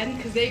fan,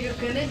 because they're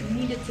going to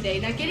need it today.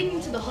 Now, getting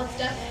into the hot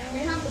stuff, we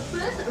have the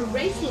first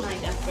race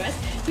lined up for us.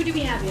 Who do we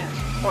have here?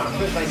 Alright,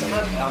 first race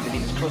up, our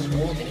name is Chris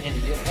Ward and Andy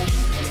Leopold.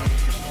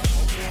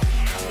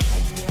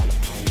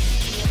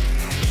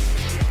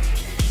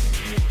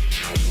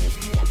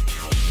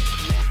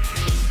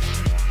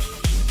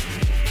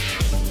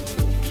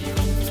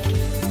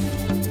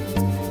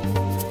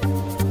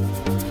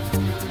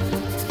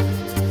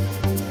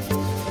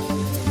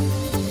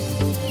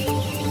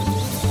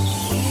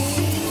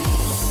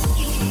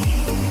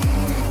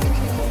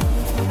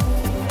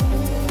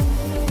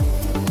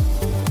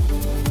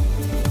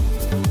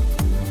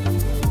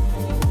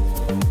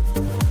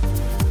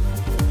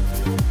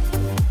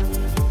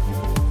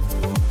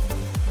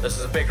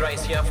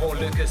 Race here for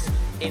Lukas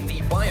in the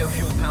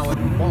biofuel-powered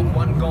Mark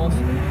 1 Golf. The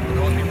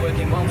car's been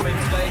working well for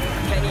him today.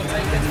 Can he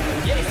take it?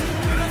 Yes,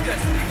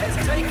 Lukas has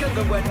taken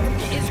the win.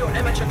 He is your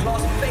amateur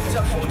class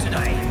vector for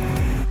today.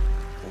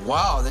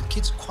 Wow, that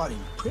kid's quite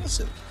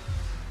impressive.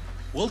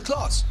 World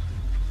class.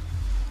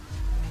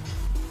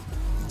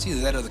 It's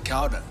either that or the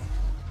cow dung.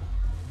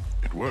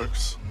 It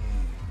works.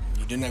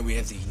 You do know we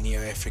have the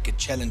Neo Africa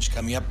Challenge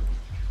coming up.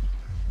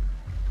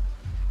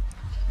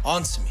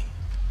 Answer me.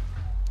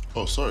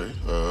 Oh, sorry.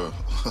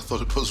 I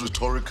thought it was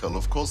rhetorical.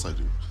 Of course I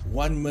do.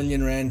 1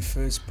 million rand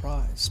first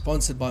prize,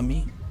 sponsored by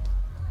me.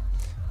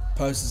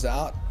 Posters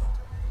out.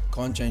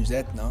 Can't change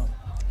that now.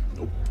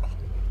 Nope.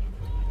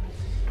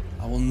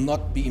 I will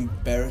not be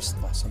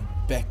embarrassed by some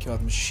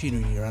backyard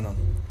machinery run on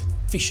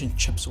fish and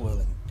chips oil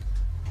and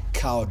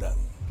cow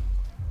dung.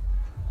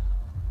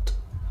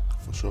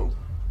 For sure.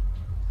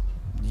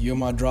 You're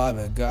my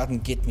driver. Go out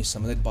and get me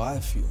some of that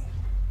biofuel.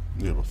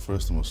 Yeah, but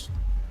first I must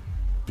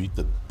beat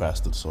that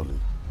bastard Solly.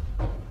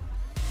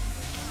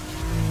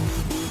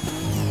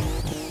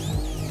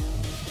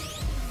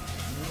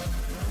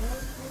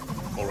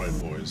 All right,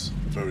 boys.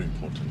 Very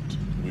important.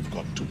 We've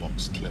got to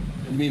box clever.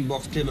 What do you mean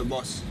box clever,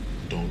 boss?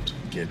 Don't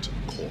get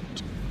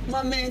caught.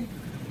 My man,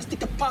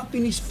 stick a pop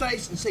in his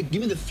face and say,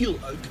 give me the fuel,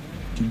 Oak.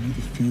 Give me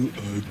the fuel,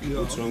 Oak. Yeah.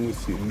 What's wrong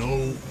with you?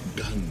 No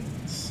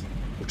guns.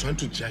 We're trying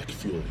to jack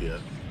fuel here,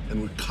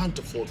 and we can't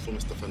afford for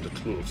Mr. Van der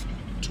Kloof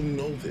to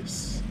know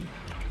this.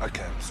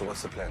 Okay, so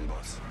what's the plan,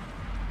 boss?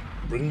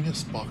 Bring me a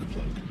spark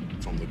plug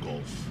from the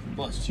Golf.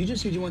 Boss, you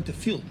just said you want the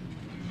fuel.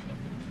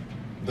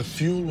 The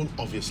fuel will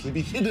obviously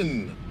be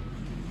hidden.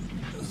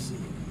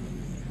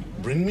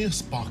 Bring me a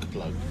spark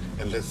plug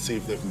and let's see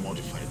if they've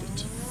modified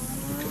it.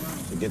 Okay,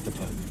 so get the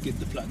plug. Get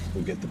the plug.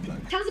 We'll get the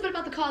plug. Tell us a bit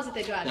about the cars that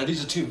they drive. Now,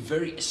 these are two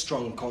very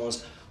strong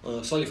cars.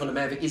 Solly van der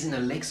Merwe is in a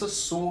Lexus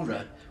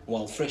Sora,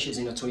 while Fresh is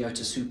in a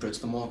Toyota Supra. It's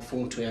the Mark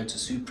IV Toyota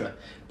Supra.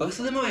 Both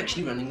of them are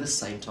actually running the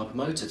same type of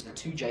motor. It's a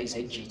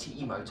 2JZ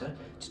GTE motor.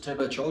 It's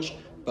turbocharged.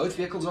 Both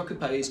vehicles are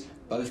coupes.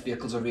 Both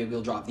vehicles are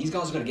rear-wheel drive. These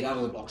guys are going to get out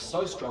of the box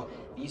so strong.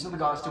 These are the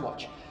guys to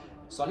watch.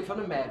 Solly van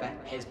der Merwe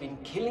has been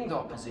killing the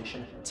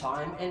opposition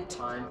time and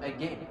time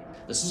again.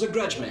 This is a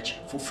grudge match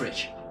for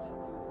Fresh.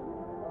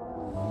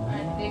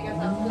 Alright, there goes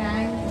our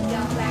flag.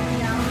 Down, flag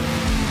down.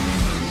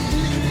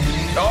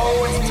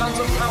 Oh, it's tons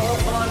of power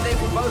behind there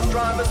for both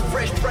drivers.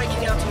 Fresh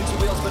breaking out into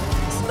wheelsman,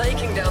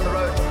 snaking down the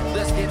road.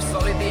 This gives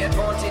Solly the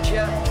advantage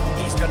here.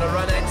 He's going to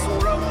run at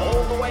Sora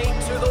all the way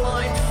to the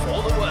line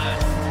for the win.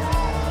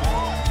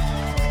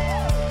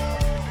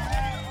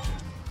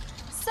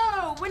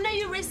 So, when are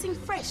you racing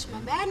Fresh, my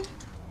man?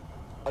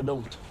 I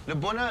don't.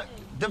 Lebona,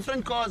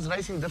 different cars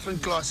racing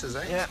different classes,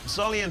 eh? Yeah,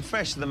 Solly and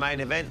Fresh are the main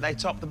event. They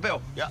top the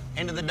bill. Yeah,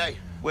 end of the day.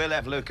 We'll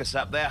have Lukas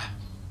up there.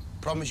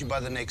 Promise you by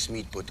the next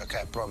meet put,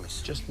 okay? I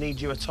promise. Just need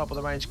you a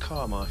top-of-the-range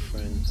car, my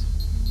friend.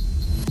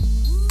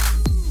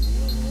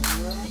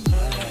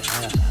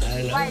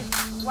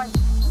 Wait.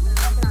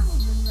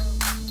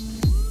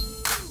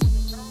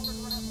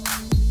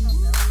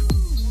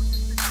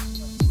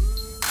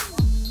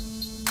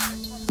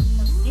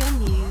 You're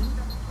new.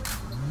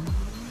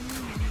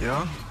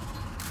 Yeah?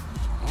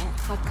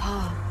 Hot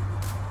car.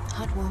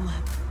 Hot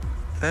warm-up.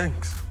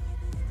 Thanks.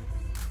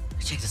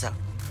 Check this out.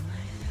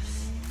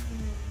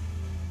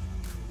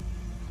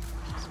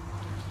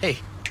 Hey,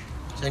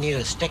 so any of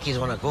the steckies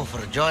want to go for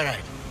a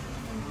joyride?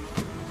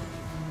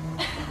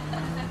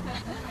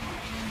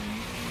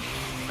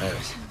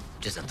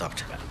 Just a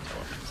thought.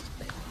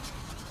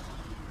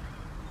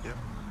 Yeah.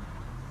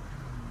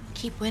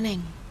 Keep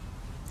winning.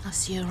 I'll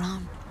see you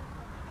around.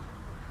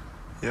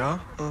 Yeah?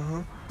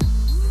 Uh-huh.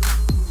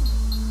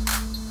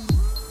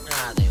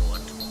 Ah, they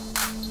want.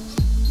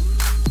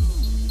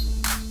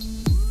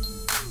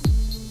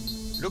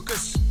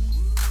 Lukas,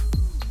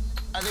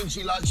 I think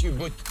she likes you,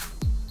 but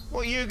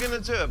What are you gonna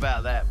do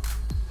about that?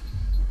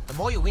 The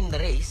more you win the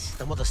race,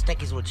 the more the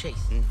stackies will chase.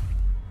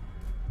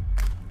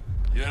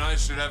 You and I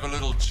should have a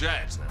little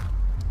chat.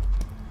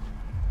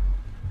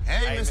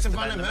 Hey, Mr.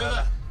 Van der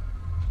Merwe.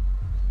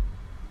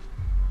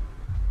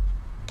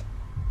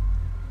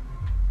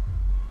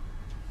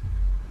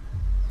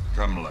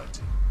 Come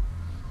late.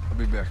 I'll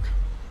be back.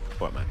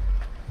 What, mate?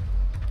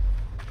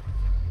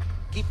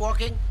 Keep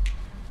walking.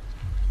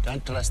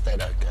 Don't trust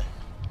that, okay?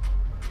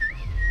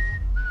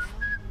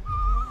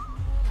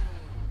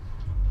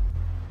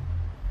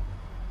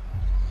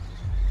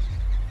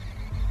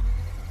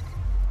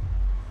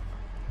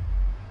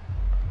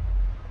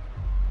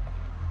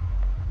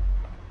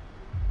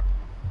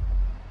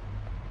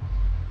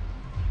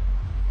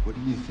 What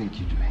do you think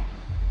you're doing?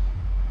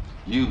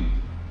 You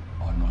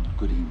are not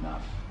good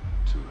enough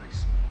to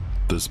race me.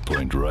 This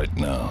point right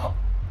now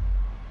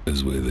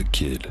is where the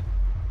kid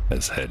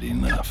has had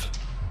enough.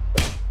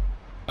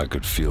 I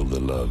could feel the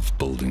love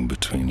building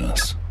between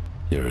us.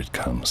 Here it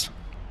comes.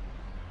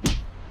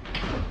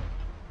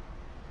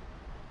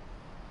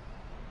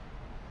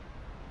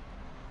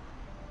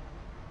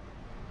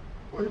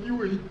 Why do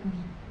you hate me?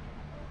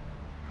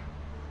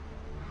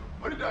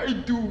 What did I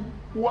do?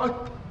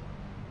 What?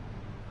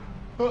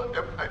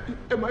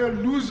 Am I a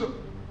loser?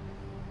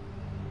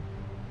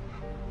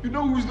 You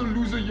know who's the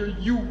loser here?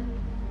 You.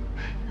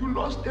 You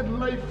lost at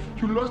life.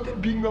 You lost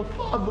at being a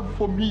father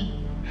for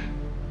me.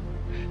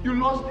 You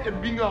lost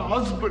at being a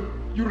husband.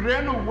 You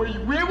ran away.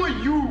 Where were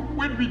you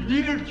when we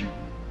needed you?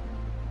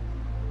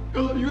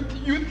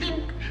 You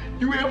think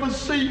you have a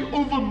say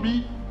over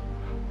me?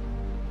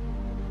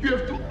 You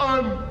have to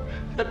earn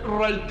that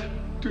right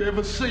to have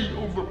a say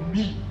over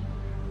me.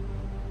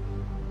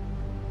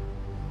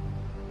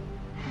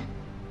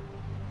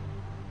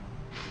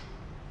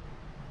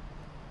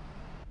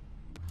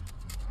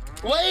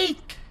 Wait!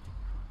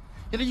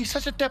 You know, you're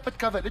such a tappet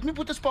cover. Let me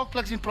put the spark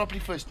plugs in properly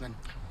first, man.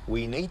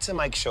 We need to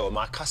make sure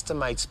my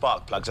custom-made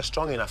spark plugs are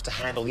strong enough to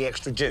handle the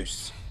extra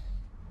juice.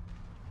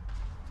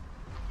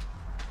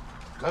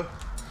 Go.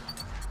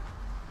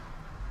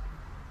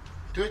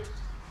 Do it.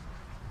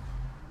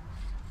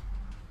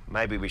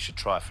 Maybe we should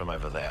try from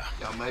over there.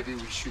 Yeah, maybe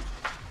we should.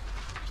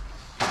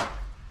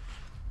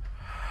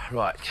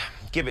 Right,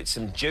 give it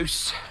some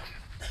juice.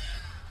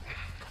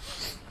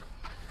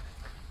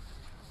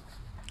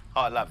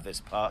 I love this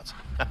part.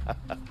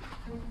 I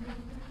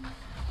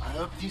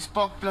hope these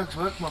spark plugs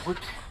work, my boot.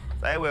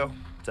 They will.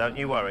 Don't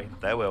you worry.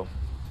 They will.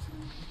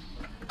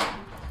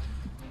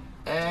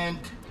 And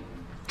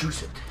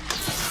juice it.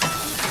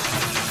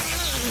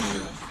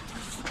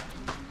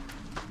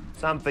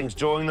 Something's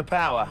drawing the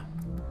power.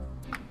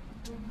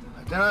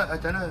 I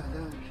don't know.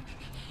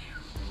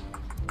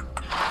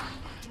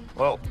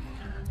 Well,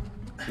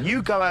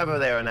 you go over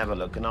there and have a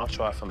look, and I'll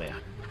try from here.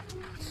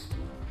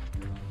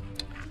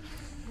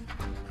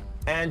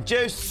 And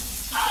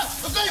juice. I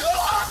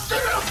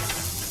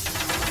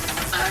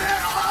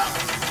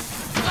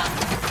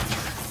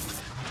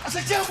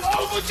said, jump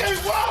over, Jay,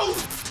 whoa!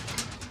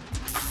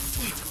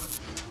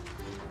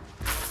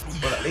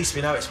 Well, at least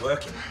we know it's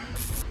working.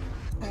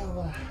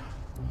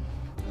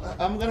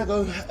 I'm gonna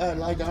go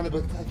lie down a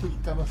bit. I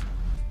think I'm off.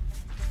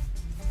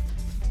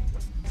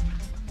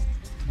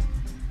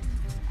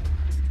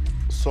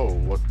 So,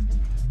 what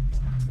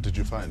did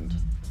you find?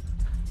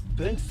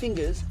 Burnt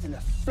fingers and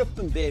a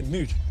flippin' bad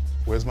mood.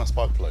 Where's my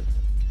spark plug?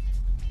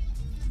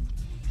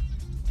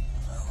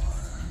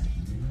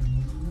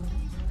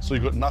 So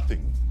you got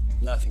nothing?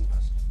 Nothing,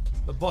 boss.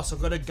 But boss,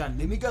 I've got a gun.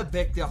 Let me go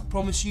back there. I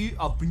promise you,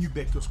 I'll bring you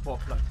back your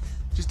spark plug.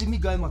 Just let me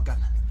go with my gun.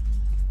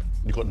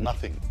 You got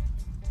nothing?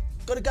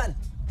 Got a gun.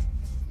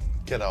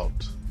 Get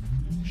out.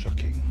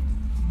 Shocking.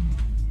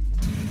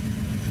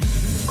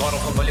 Gordon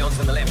from Williams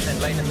in the left-hand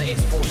lane in the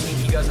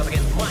S14. He goes up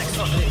against Mike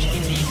Stockbridge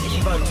in the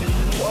Evo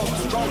 2.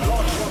 12 strong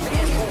launch from the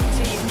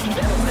S14.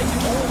 That'll take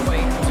him all the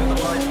way to the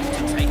line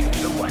to take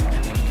the win.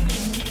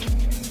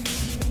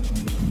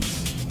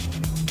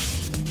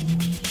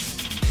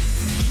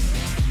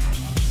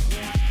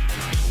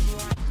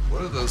 What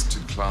have those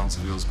two clowns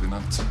of yours been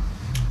up to?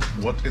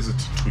 What is it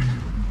to you?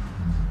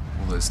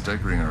 Well, they're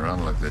staggering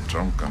around like they're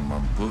drunk on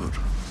Mampur.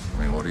 I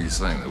mean, what are you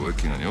saying? They're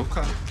working on your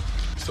car?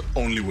 It's the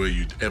only way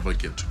you'd ever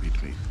get to beat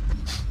me.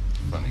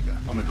 Funny guy.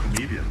 I'm a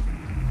comedian.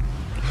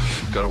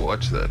 Gotta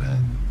watch that, eh?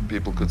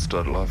 People could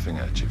start laughing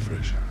at you,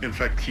 Fresh. In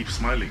fact, keep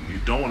smiling. You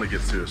don't want to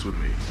get serious with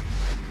me.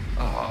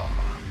 Ah.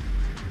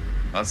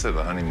 I'd say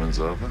the honeymoon's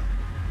over.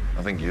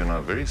 I think you and I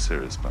are very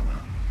serious by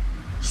now.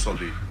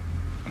 Solly,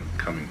 I'm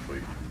coming for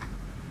you.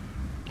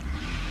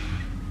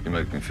 You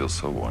make me feel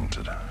so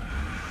wanted.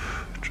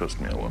 Trust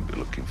me, I won't be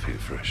looking for you,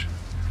 Fresh.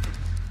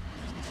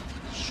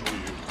 Show you.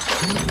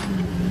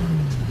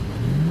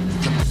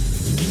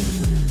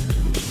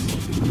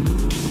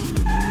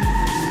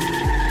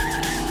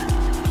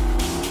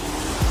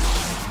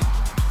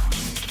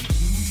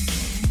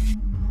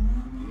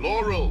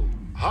 Laurel,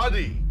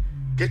 Hardy,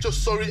 get your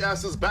sorry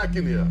asses back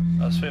in here.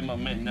 I swear my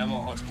men never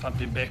asked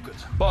pumping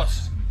backwards.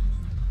 Boss!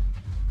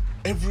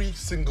 Every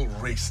single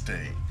race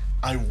day,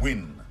 I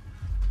win.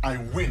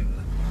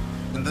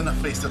 And then I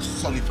face that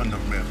Solly van der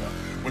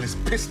Merwe. Well, he's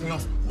pissed me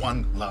off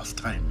one last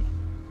time.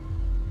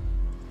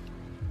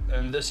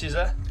 And this is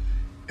a?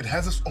 It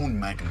has its own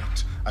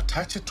magnet.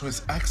 Attach it to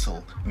his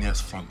axle near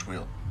his front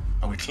wheel.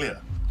 Are we clear?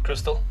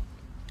 Crystal?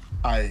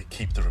 I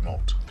keep the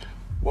remote.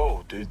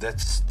 Whoa, dude,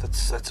 that's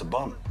a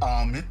bomb.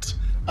 Arm it,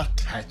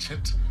 attach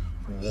it,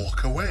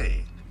 walk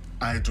away.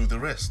 I do the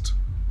rest.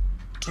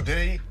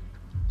 Today,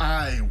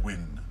 I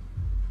win.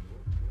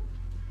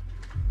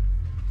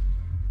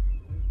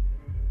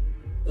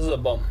 This is a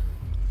bomb.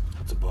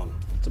 It's a bomb.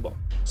 It's a bomb.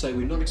 So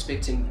we're not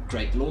expecting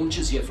great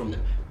launches here from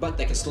them, but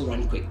they can still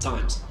run quick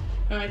times.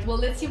 All right, well,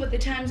 let's see what the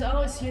times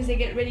are as soon as they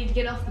get ready to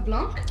get off the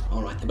block.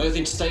 All right, they're both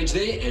into stage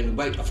there and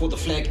wait for the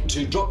flag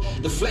to drop.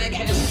 The flag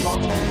has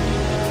dropped.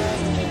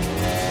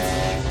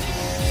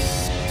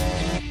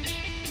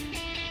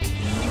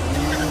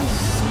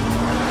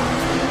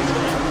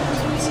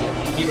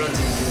 He runs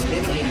into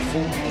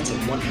 1184, that's at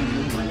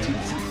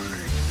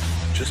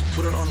 193. Just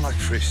put it on like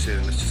Fresh said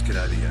and let's just get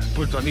out of here.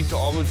 But I need to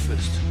arm it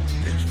first.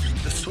 Then flip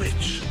the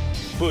switch.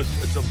 But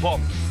it's a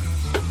bomb.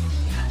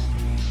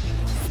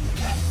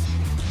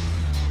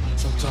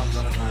 Sometimes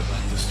I don't know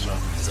about this job.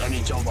 It's the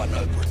only job I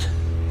know, but...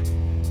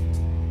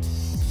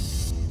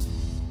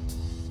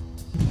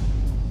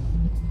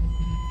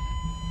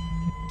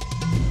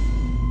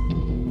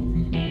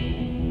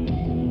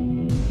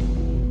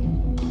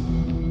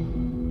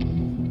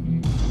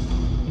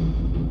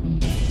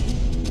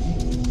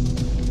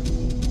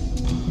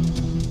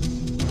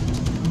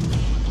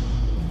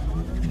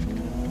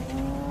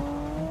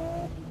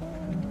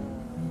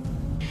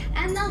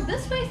 And now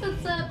this race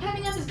that's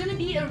panning up is going to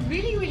be a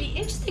really, really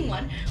interesting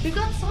one. We've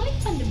got Solly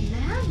van der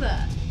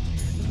Merwe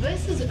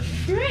versus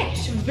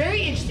Fresh.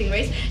 Very interesting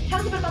race. Tell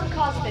us a bit about the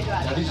cars that they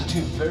drive. Now these are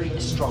two very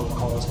strong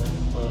cars.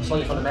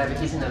 Solly van der Merwe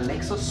is in a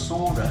Lexus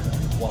Sora,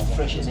 while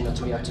Fresh is in a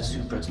Toyota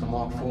Supra. It's the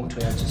Mark IV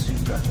Toyota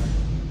Supra.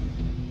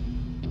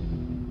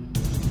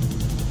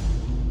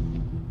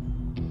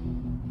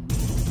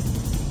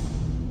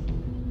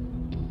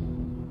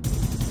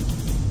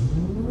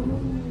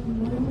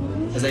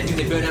 As they do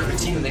their burnout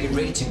routine and they get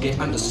ready to get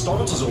under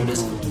starter's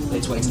orders,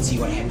 let's wait and see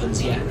what happens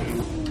here.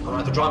 All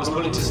right, the drivers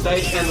pull into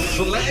stage and the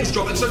flags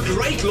drop. It's a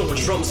great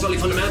launch from Solly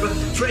van der Merwe.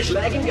 Fresh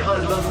lagging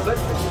behind a little bit.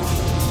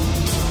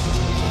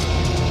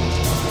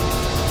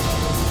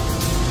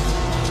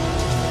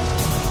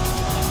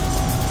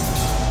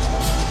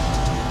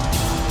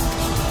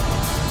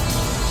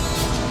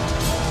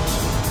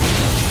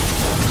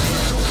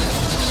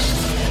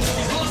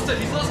 He's lost it,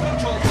 he's lost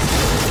control.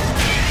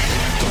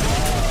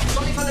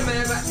 Solly van der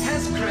Merwe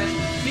has crashed.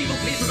 People,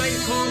 please remain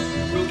calm.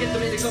 We'll get the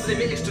medics up their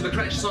medics to the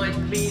crash site,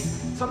 please.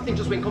 Something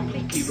just went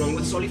completely wrong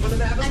with Solly van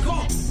der Merwe's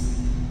car.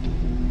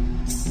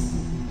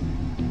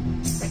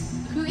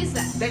 Who is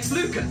that? That's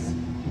Lukas.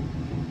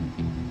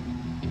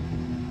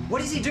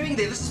 What is he doing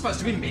there? This is supposed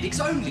to be medics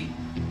only.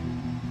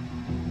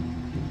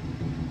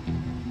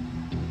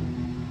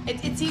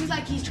 It seems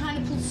like he's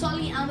trying to pull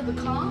Solly out of the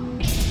car.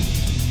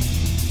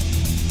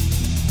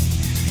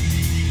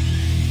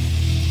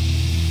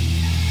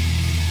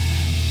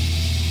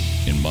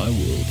 In my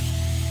world,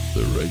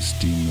 the race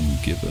demon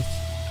giveth,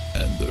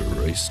 and the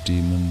race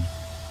demon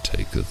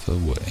taketh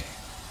away.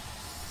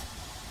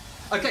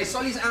 Okay,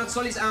 Solly's out,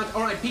 Solly's out.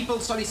 All right, people,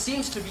 Solly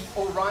seems to be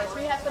all right.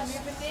 We have some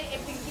movement there.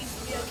 Everything seems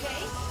to be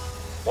okay.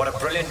 What a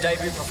brilliant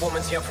debut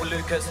performance here for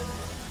Lukas.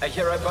 A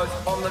hero both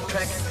on the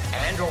track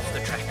and off the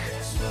track.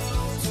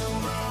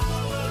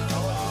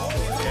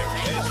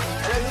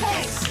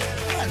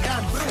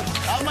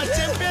 I'm a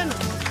champion.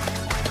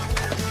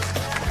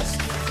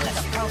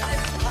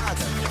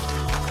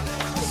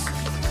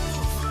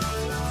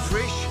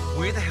 Fresh,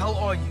 where the hell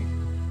are you?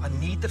 I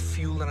need the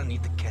fuel and I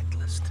need the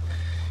catalyst.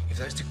 If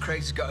those two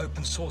crates go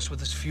open source with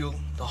this fuel,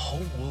 the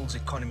whole world's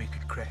economy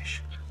could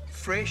crash.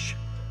 Fresh,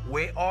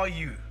 where are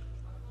you?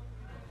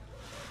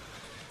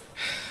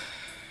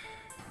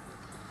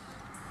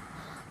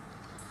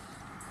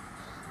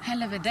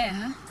 Hell of a day,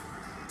 huh?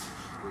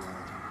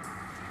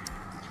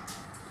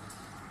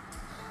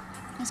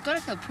 It's got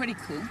to feel pretty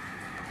cool,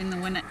 being the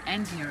winner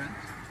and hero.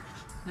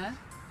 No?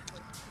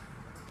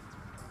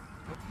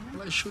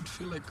 Well, I should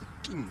feel like a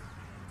king.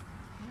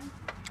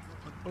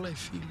 But all I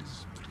feel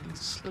is really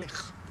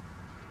slecht.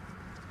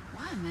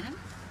 Why, man?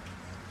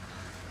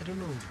 I don't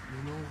know,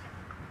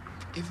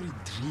 every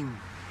dream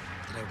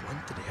that I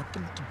wanted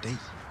happened today.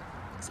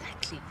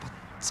 Exactly. But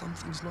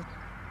something's not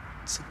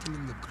sitting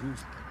in the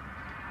groove.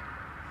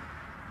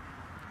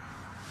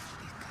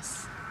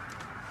 Lukas.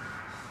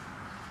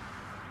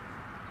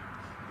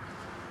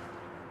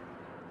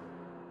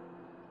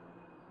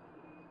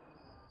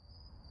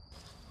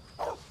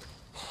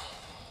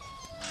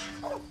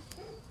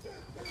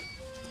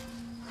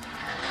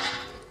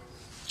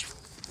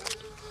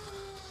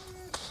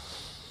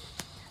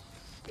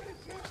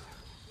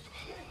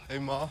 Hey,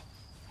 Ma.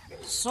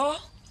 So?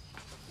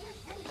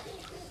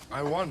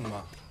 I won,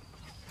 Ma.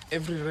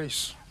 every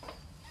race.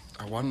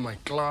 I won my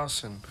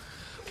class, and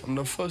I'm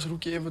the first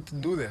rookie ever to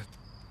do that.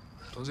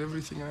 It was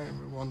everything I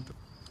ever wanted.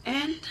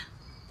 And?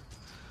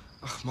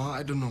 Ach, ma,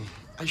 I don't know.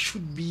 I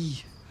should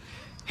be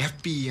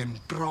happy and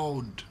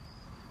proud,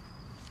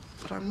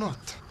 but I'm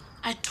not.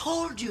 I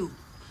told you,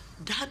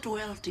 that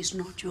world is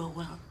not your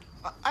world.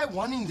 I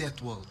won in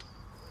that world.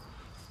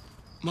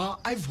 Ma,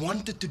 I've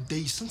wanted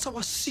today since I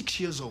was 6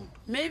 years old.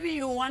 Maybe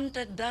you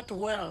wanted that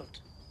world.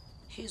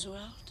 His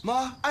world.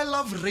 Ma, I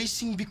love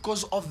racing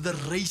because of the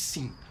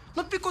racing,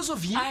 not because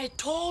of him. I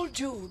told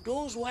you,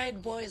 those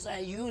white boys are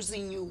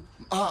using you.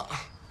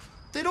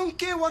 They don't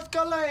care what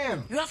color I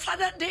am. Your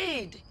father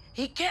did.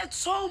 He cared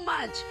so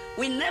much.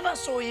 We never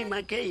saw him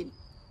again.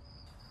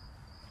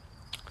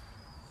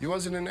 He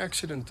was in an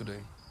accident today,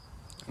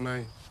 and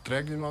I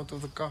dragged him out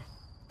of the car.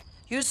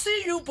 You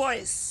see, you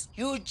boys,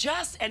 you're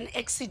just an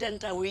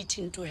accident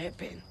waiting to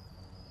happen.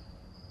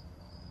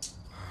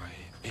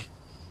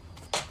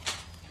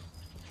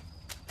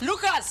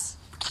 Lukas!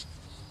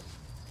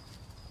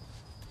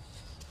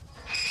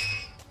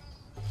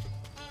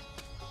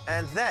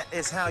 And that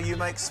is how you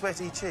make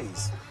sweaty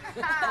cheese.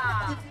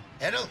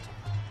 Harold,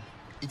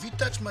 if you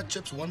touch my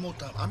chips one more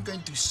time, I'm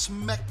going to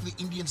smack the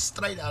Indian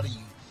straight out of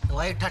you.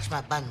 Why you touch my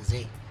buns,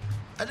 eh?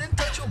 I didn't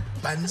touch your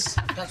buns.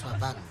 Touch my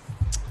bun.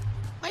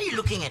 Why are you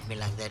looking at me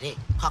like that, eh?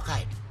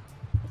 Cockeyed.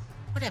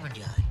 What happened to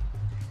your eye?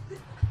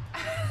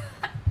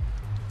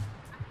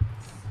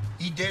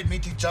 He dared me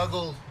to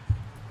juggle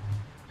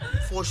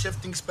 4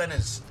 shifting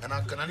spinners, and I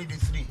can only do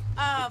 3.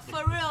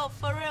 For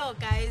real,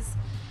 guys.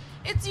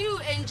 It's you,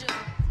 Angel.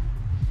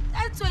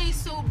 That's why he's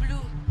so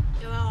blue.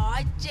 You're a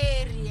hot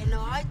cherry, and a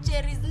hot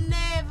cherry is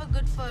never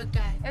good for a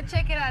guy.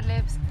 Check it out,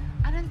 Lips.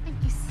 I don't think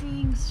you're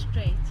seeing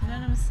straight. You know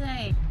what I'm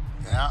saying?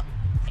 Yeah.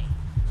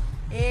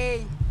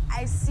 Hey,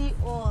 I see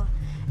all.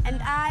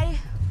 And I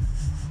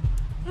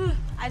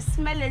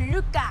smell a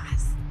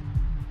Lukas.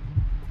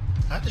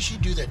 How does she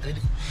do that,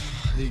 lady?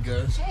 There you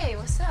go. Hey,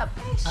 what's up?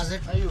 How's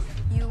it? How are you?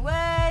 You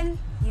win,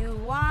 you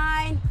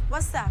whine.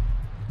 What's up?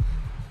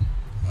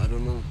 I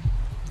don't know.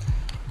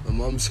 My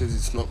mom says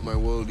it's not my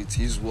world, it's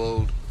his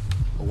world.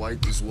 A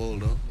white's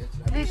world, huh?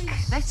 Look,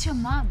 that's your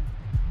mom.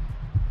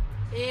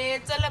 Hey,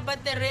 it's all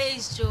about the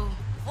race, Joe.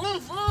 Boom,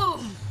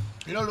 boom.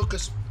 You know,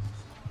 Lucas,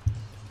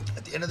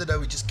 at the end of the day,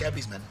 we're just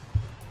cabbies, man.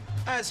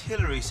 As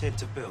Hillary said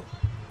to Bill.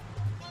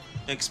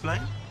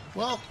 Explain?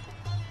 Well,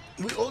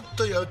 we're all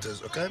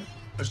Toyotas, okay?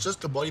 It's just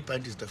the body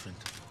paint is different.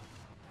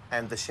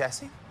 And the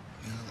chassis?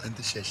 Yeah, and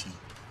the chassis.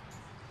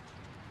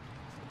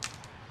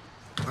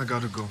 I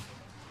gotta go.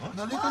 What?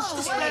 No, Lucas,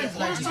 just play it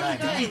like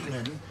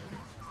man.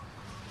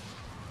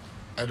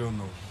 I don't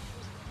know.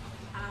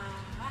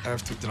 I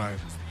have to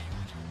drive.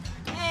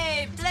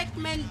 Hey, black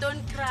men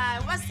don't cry.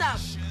 What's up?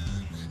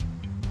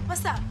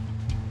 What's up?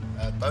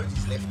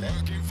 Bones left, man.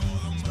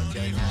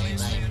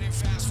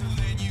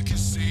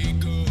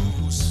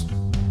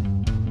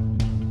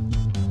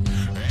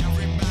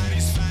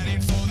 Everybody's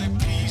fighting for their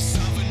piece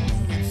of a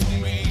new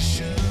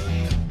information.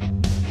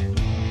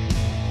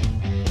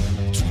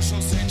 Truth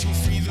will set you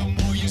free. The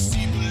more you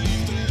see,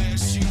 believe, the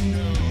less you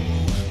know.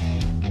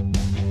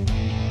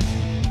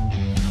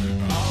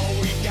 All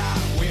we got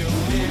will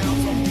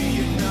never be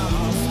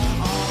enough.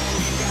 All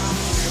we got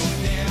will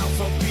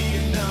never be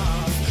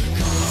enough.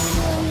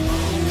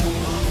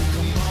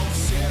 Come on,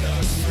 set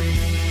us free.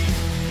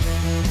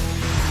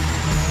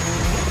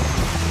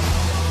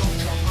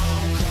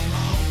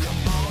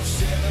 Come on,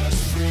 set us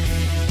free.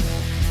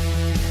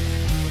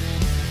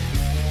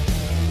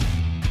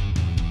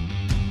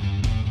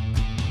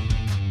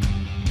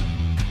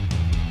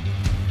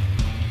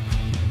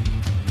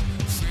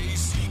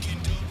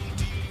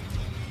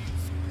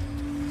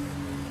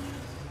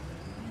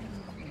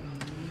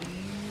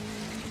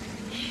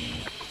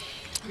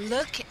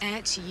 Look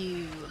at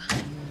you.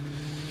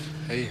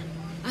 Hey,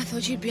 I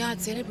thought you'd be out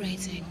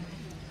celebrating.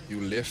 you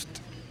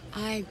left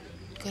I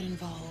got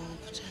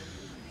involved.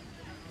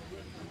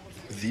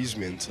 these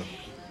men, sir.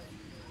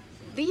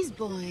 These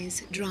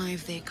boys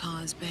drive their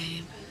cars,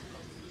 babe.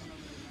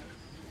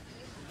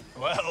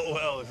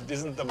 Well, if it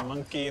isn't the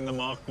monkey in the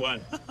Mark I.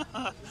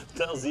 What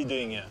the hell's he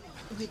doing here?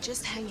 We're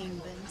just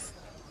hanging, Vince.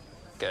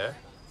 Okay.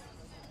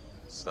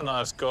 It's a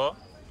nice car.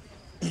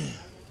 So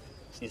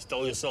you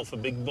stole yourself a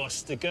big boss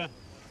sticker.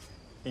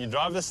 Can you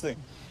drive this thing?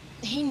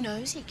 He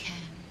knows he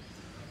can.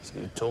 So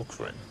you talk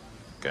for him,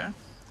 okay?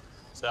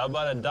 So how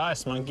about a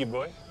dice, monkey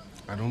boy?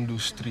 I don't do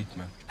street,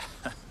 man.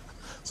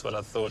 That's what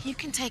I thought. You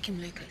can take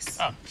him, Lucas.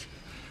 Come.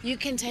 You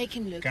can take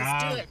him, Lucas.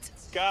 Come. Do it.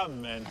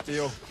 Come, man.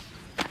 Yo.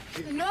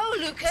 No,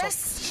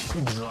 Lucas.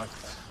 Right.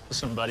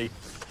 Listen, buddy.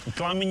 You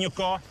climb in your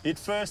car, hit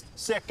first,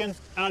 second,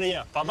 out of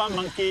here. Bye-bye,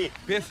 monkey.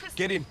 Beth,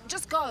 get in.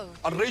 Just go.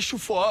 I'll race you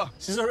for her.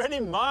 She's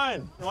already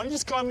mine. Why don't you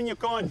just climb in your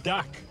car and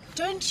duck?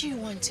 Don't you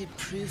want to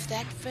prove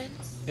that,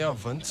 Vince? Yeah,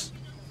 Vince.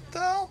 The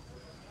hell?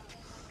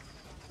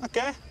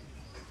 Okay.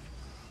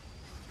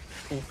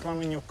 You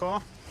climb in your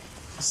car.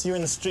 I'll see you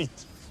in the street.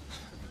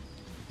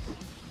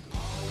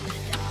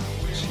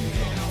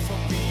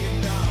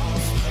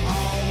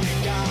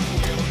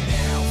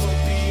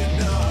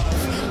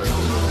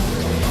 Come on.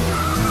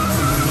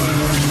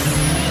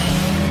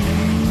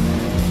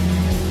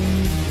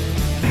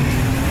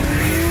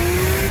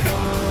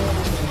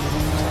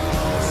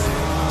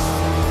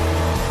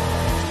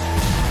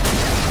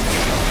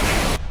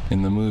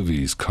 In the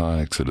movies, car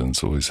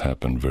accidents always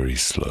happen very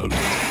slowly.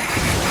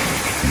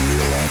 In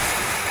real life,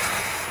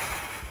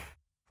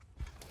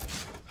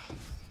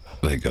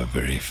 they go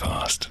very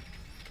fast.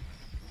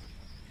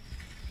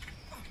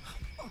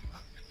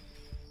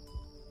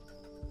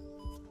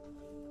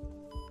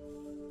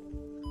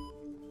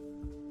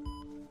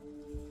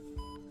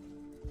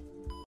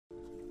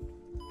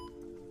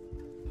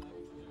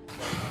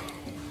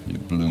 You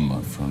blew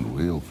my front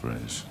wheel,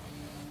 Fresh.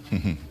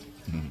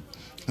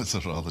 That's a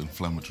rather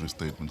inflammatory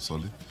statement,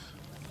 Solly.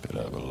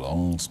 Better have a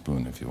long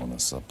spoon if you want to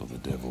sup with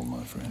the devil,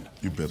 my friend.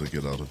 You better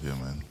get out of here,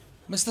 man.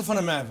 Mr. Van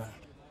der Merwe,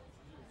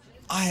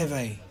 I have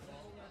a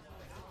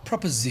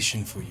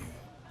proposition for you.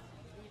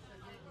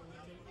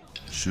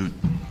 Shoot.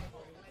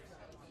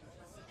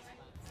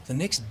 The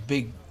next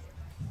big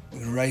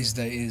race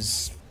day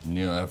is...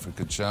 New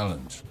Africa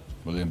Challenge.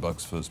 $1 million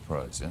first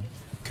prize, yeah?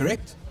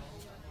 Correct?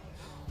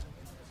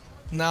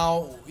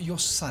 Now, your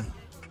son.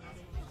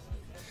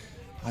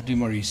 I do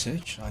my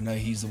research. I know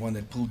he's the one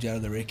that pulled you out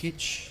of the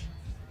wreckage.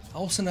 I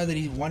also know that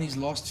he won his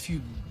last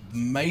few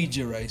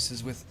major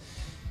races with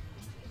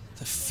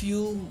the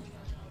fuel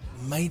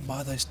made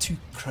by those two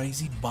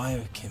crazy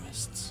Bio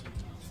Chemists.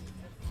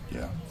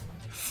 Yeah.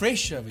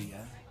 Fresh over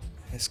here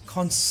has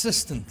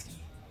consistently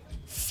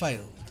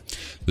failed.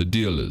 The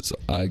deal is,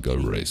 I go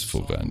race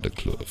for Van der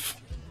Kloof.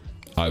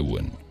 I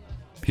win.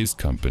 His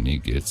company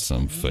gets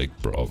some fake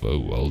Bravo,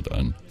 well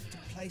done,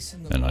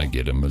 and I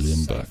get $1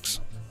 million.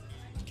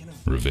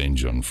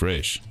 Revenge on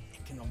Fresh.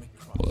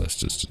 Well, that's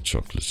just a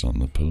chocolate on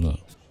the pillow.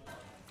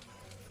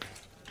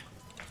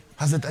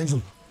 How's it,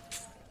 Angel?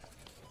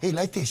 Hey,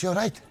 Ladies, you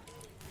alright?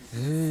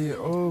 Hey,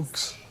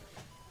 Oaks.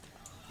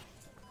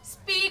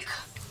 Speak.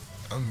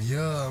 I'm here,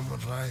 I'm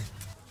alright.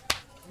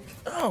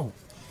 Oh.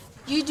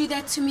 You do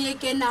that to me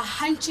again, I'll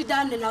hunt you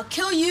down and I'll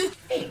kill you.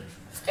 Hey,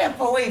 step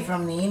away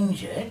from the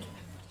injured.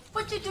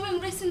 What you doing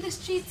racing the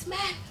streets,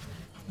 man?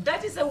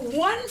 That is the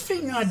one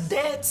thing your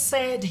dad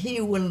said he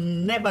will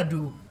never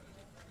do.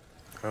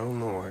 I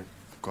don't know, I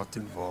got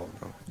involved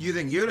now. You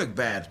think you look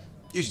bad?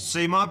 You should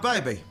see my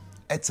baby.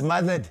 It's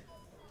mothered.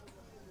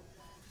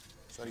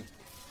 Sorry.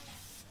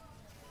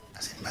 I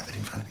said mothered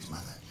in front of his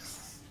mother.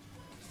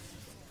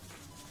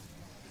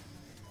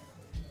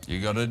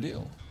 You got a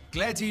deal.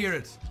 Glad to hear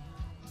it.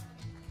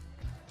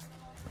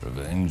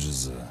 Revenge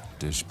is a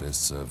dish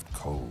best served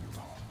cold.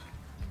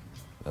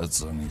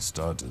 That's only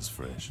starters,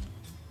 Fresh.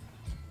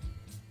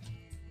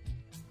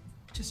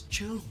 Just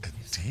chill. A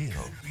deal?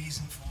 Good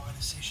reason for my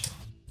decision.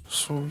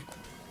 So,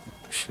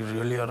 she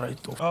really a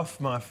right off? Off,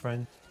 my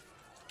friend.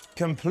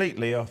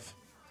 Completely off.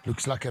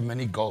 Looks like a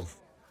mini golf.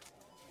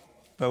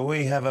 But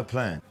we have a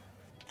plan.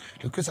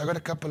 Lucas, I got a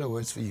couple of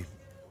words for you.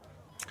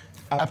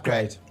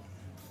 Upgrade.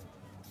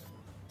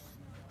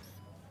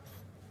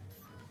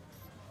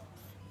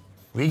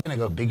 We're gonna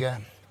go bigger,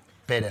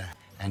 better,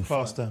 and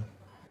faster.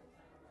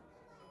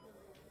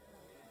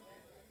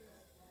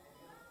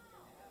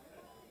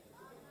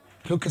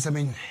 Lucas,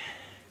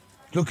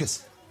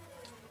 Lucas,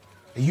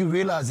 you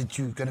realize that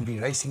you're gonna be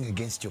racing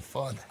against your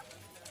father.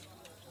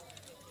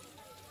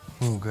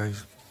 Oh,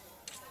 guys.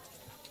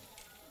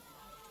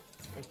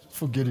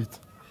 Forget it,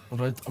 all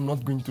right? I'm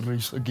not going to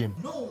race again.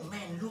 No,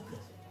 man, Lucas.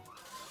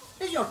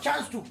 This is your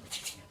chance to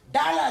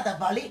dial the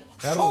valley,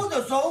 show Harold.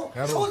 the soul,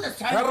 Harold. show the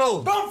sun.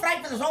 Harold. Don't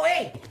frighten the soul,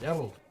 eh?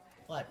 Harold.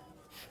 What?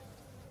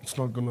 It's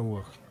not gonna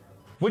work.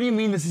 What do you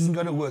mean this isn't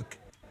gonna work?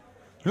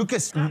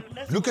 Lucas,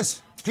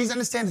 Lucas, please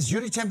understand this.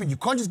 You're the champion. You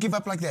can't just give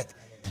up like that.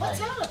 What's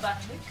it all about,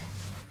 Luke?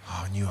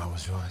 Oh, I knew I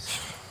was right.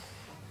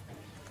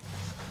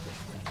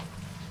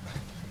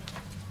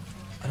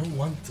 I don't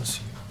want to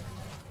see you.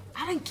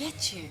 I don't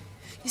get you.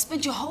 You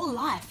spent your whole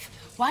life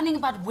whining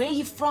about where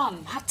you're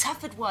from, how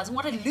tough it was, and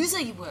what a loser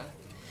you were.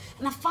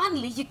 And then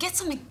finally, you get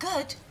something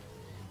good,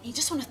 and you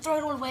just want to throw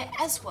it all away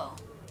as well.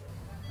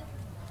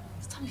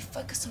 It's time you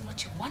focus on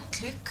what you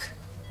want, Luke.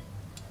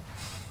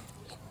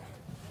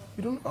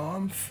 You don't know how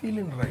I'm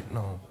feeling right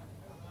now.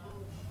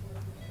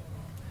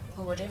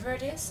 Or whatever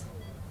it is,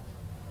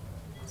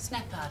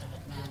 snap out of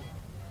it, man.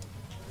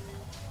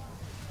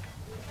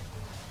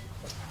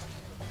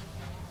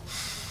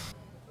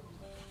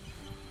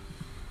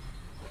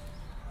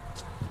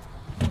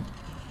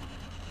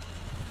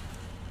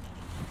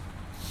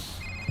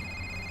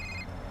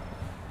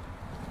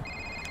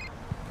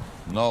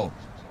 No.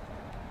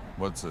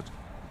 What's it?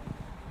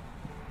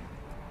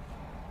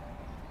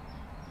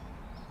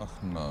 Ach,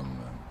 no,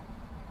 man.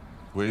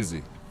 Where is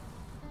he?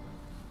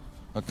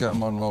 Okay,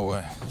 I'm on my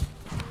way.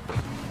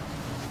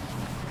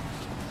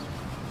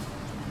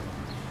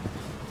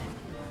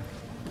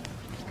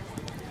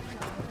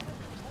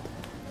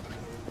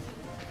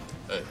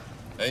 Hey,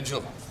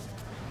 Angel.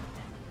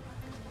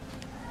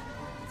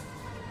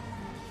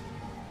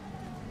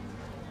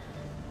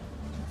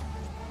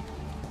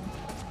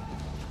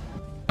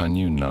 I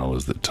knew now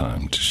was the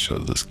time to show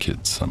this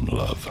kid some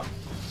love.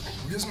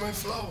 Where's my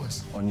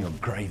flowers? On your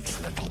grave,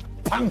 little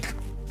punk.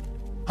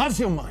 How's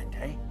your mind,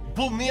 eh?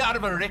 Pull me out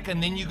of a wreck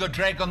and then you go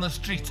drag on the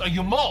streets. Are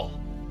you more?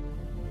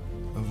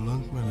 I've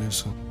learned my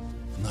lesson.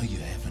 No, you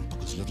haven't.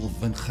 Because little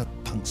windgat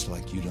punks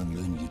like you don't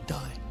learn, you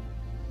die.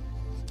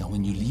 Now,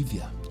 when you leave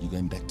here, you're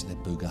going back to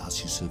that burger house,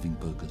 you're serving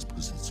burgers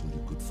because that's all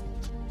you're good for.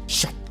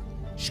 Shut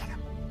up. Shut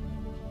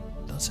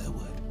up. Don't say a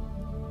word.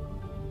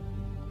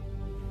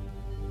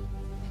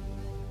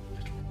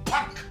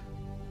 Punk!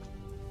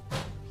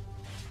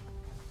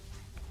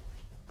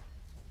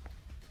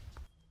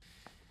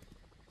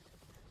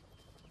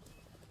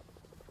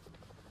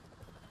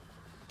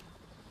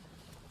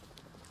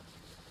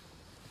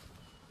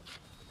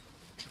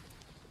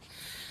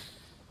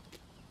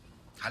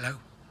 Hello?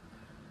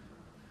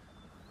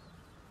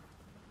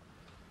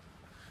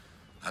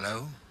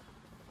 Hello?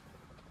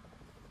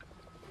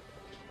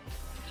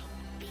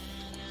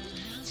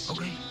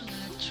 Okay.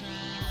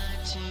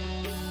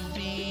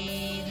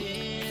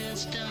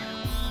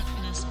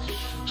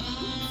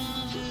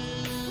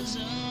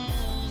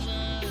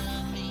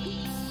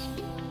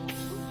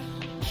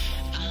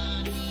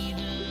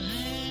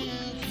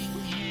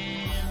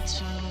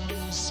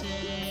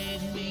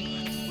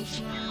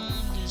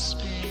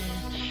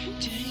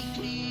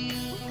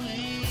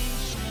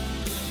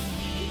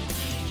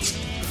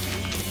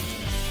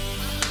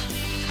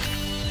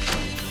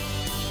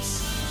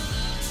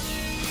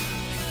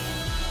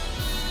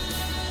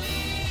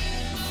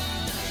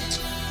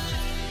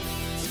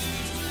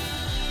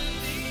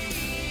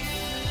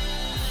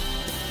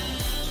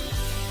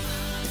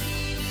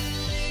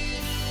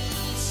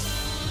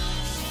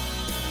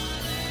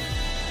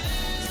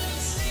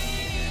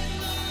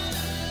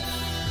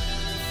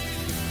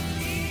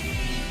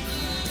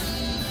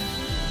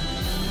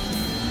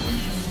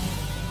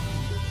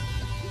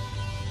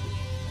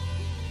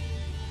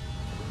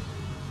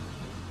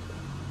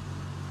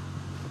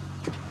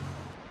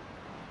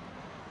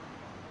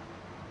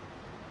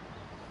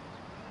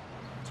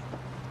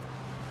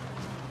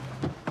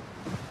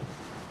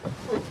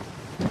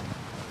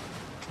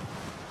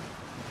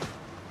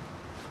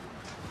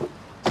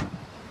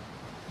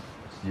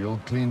 You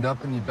all cleaned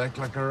up and you're back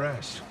like a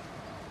rash.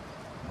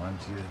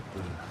 Aren't you at the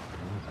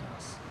old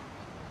house?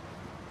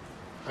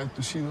 I had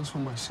to see this for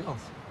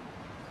myself.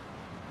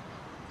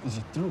 Is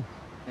it true?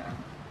 Yeah.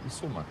 You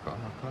saw my car.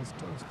 My car's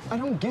toast. I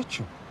don't get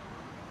you.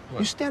 What?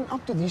 You stand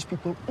up to these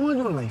people all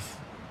your life.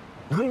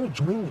 Now you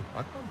join them.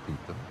 I can't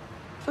beat them.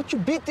 But you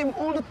beat them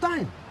all the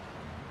time.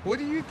 What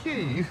do you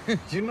care?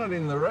 You're not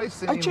in the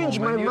race anymore. I changed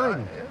my man.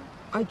 mind.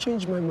 I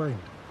changed my mind.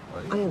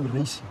 I am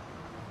racing.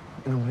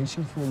 And I'm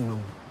racing for him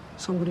now.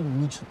 Somebody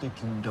needs to take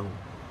him down.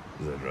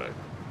 Is that right?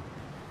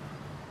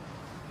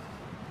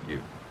 You?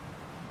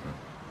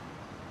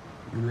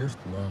 You left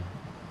Mom.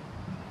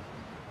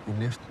 You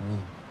left me.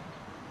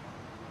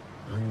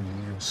 Now you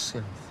leave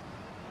yourself.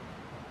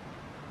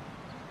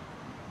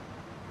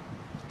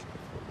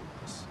 Careful,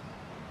 Lukas.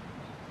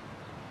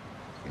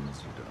 Things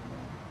you don't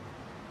know.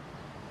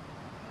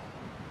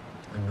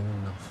 I know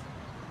enough.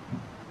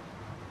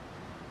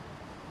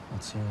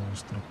 I'll see you on the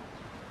strip.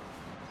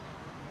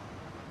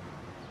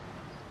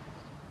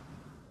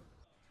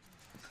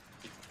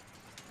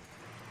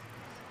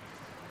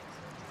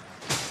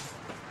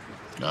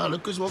 Ah,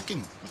 look who's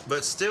walking.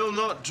 But still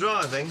not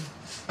driving.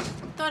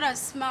 Thought I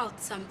smelled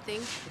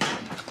something.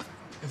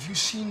 Have you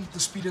seen the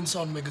Speed and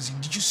Sound magazine?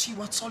 Did you see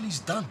what Solly's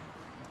done?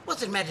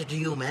 What's it matter to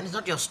you, man? It's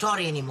not your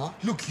story anymore.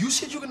 Look, you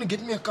said you're going to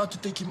get me a car to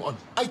take him on.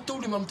 I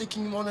told him I'm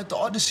taking him on at the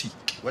Odyssey.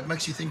 What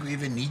makes you think we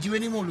even need you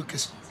anymore,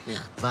 Lukas? Yeah,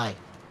 bye.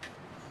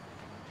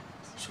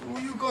 So who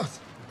you got?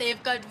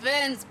 They've got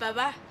Vance,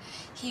 Baba.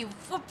 He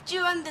whooped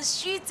you on the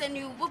streets and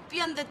he whooped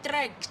you on the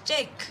track.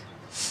 Check.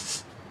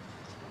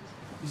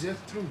 Is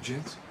that true,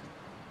 gents?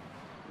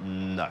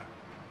 No.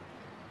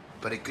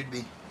 But it could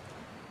be.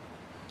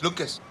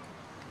 Lukas,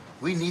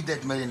 we need that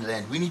R1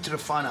 million. We need to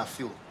refine our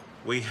fuel.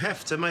 We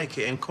have to make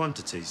it in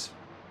quantities.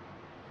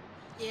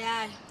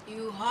 Yeah,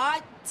 you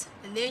hot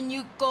and then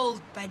you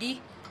cold, buddy.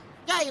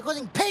 Yeah, you're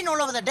causing pain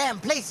all over the damn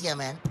place here,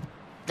 man.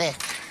 There.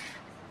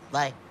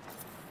 Bye.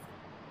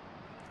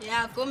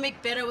 Yeah, go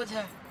make better with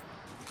her.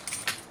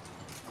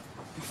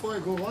 Before I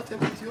go, what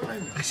happened to you,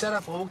 Iain? I said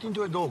if I walked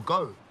into a door,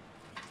 go.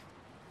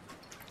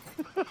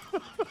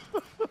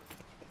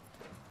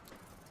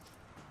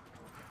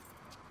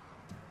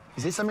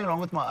 Is there something wrong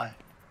with my eye?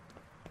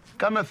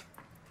 Cometh,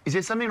 is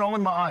there something wrong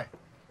with my eye?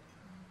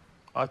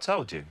 I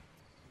told you.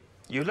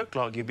 You look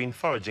like you've been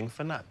foraging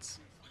for nuts.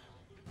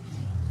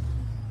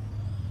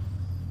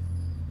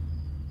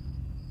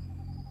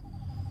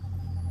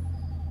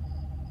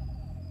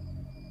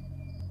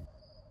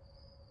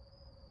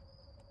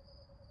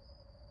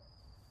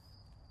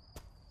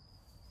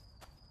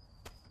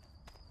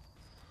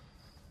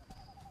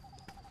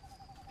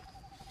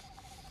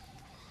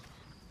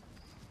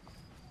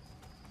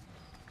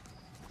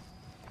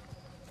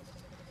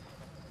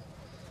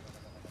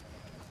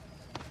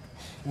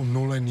 Well,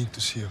 no, I need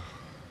to see her.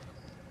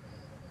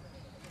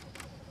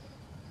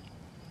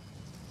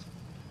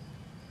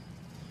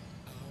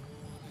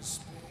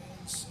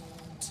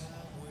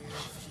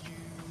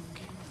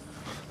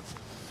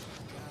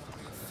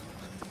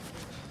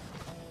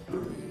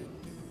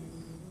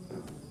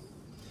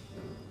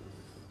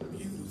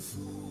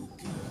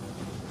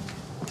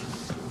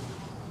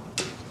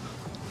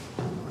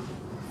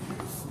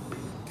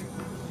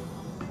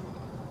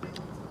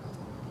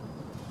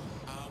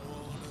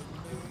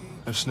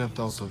 I've snapped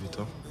out of it,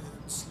 huh?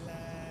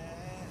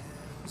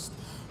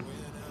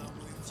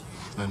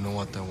 I know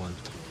what I want.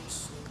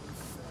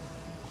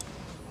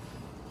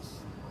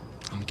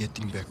 I'm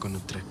getting back on the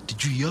track.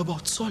 Did you hear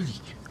about Solly?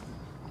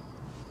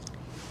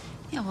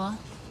 Yeah, well,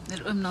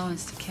 that now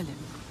wants to kill him.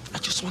 I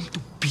just want to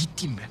beat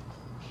him, man.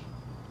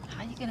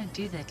 How are you gonna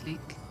do that,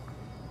 Luke?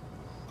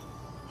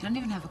 You don't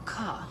even have a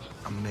car.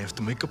 I'm gonna have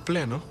to make a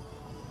plan, huh?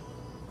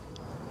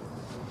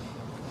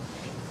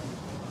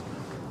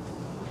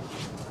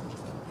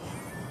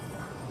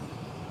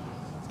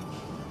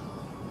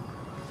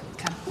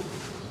 Come.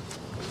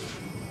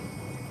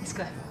 Let's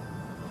go.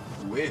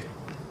 Where?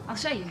 I'll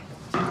show you.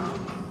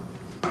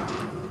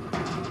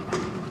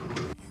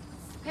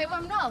 Hey,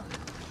 Wilmot.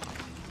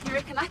 You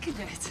reckon I can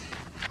do it?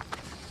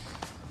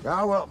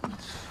 Yeah, well,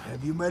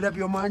 have you made up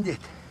your mind yet?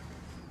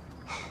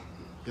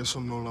 Yes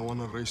or no, I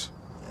want to race.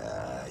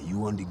 You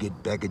want to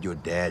get back at your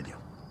dad?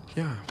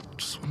 Yeah,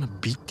 just want to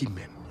beat him,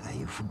 man.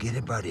 You forget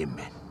about him,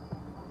 man.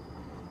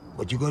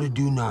 What you got to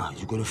do now is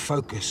you got to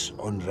focus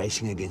on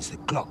racing against the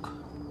clock.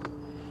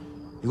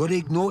 You got to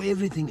ignore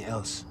everything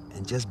else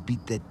and just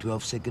beat that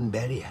 12-second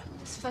barrier.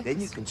 Then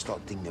you can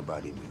start thinking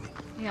about him again.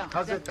 Yeah.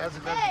 How's it?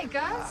 Hey,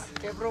 guys.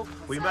 Okay, bro.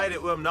 We made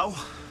it, Wilmot.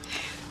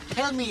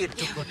 Tell me you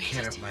took good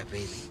care of my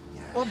baby.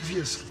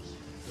 Obviously.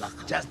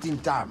 Luck. Just in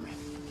time, man.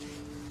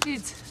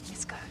 Dude,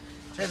 let's go.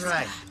 That's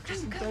right.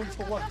 Just in time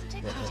for what?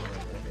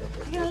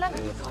 You're gonna love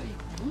it.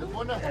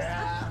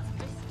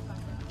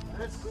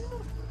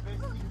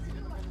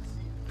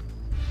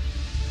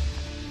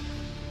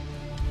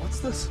 What's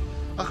this?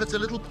 It's a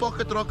little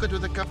pocket rocket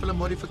with a couple of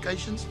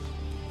modifications.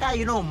 Yeah,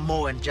 you know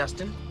Mo and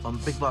Justin from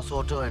Big Boss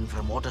Auto and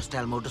from Auto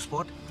Style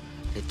Motorsport?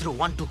 They threw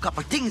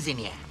couple things in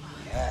here.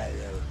 Yeah,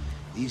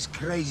 these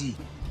crazy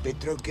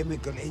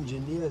petrochemical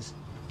engineers.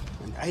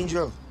 And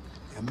Angel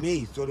and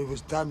me thought it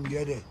was time you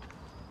had a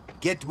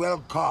get-well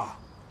car.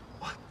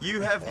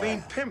 You have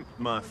been pimped,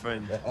 my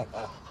friend.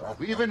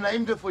 We even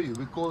named her for you.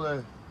 We call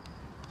her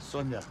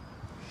Sonia.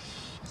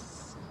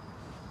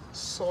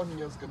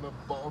 Sonia's gonna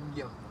bomb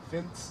you.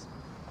 Vince,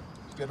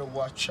 you better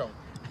watch out.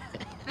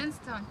 Vince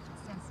don't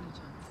stand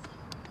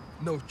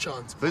no chance. No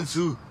chance. Vince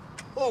who?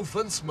 Oh,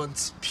 Vince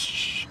Mans.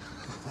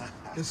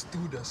 Let's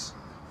do this.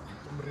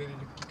 I'm ready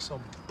to kick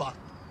some butt.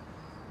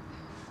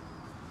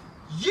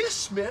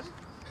 Yes, man.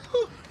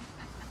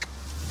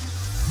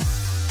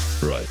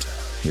 Right,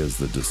 here's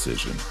the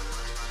decision.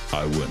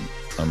 I win.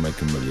 I make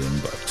 $1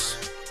 million.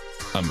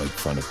 I make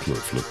fun of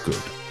Cliff look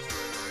good.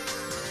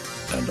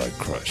 And I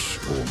crush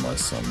all my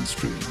son's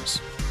dreams.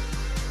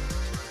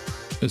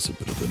 It's a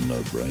bit of a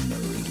no-brainer,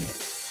 really.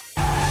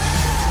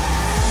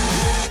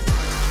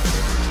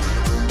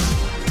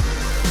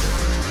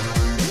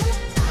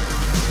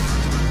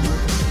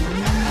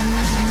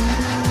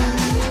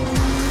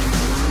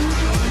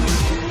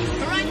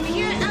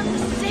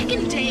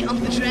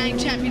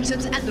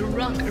 Championships at the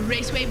Rock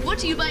Raceway, brought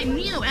to you by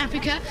Neo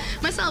Africa.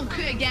 Myself,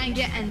 Kurt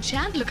Ganger, and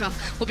Chad Lukas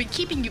will be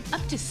keeping you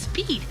up to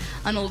speed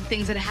on all the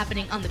things that are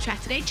happening on the track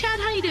today. Chad,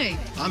 how are you doing?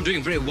 I'm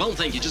doing very well,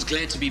 thank you. Just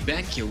glad to be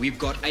back here. We've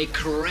got a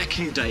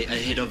cracking day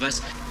ahead of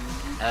us.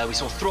 We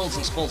saw Thrills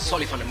and Small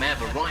Solly van der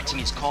Merwe writing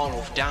his car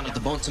off down at the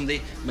bottom there.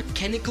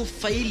 Mechanical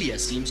failure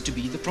seems to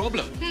be the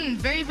problem.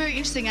 Very, very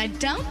interesting. I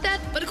doubt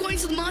that, but according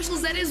to the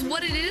marshals, that is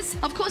what it is.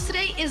 Of course,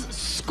 today is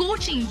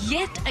scorching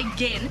yet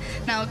again.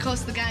 Now, of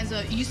course, the guys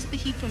are used to the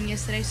heat from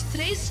yesterday, so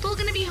today's still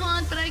going to be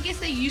hard, but I guess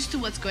they're used to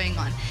what's going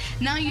on.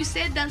 Now, you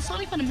said that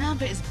Solly van der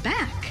Merwe is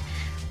back.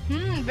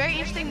 Very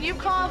interesting. New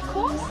car, of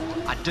course.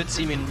 I did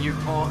see him in a new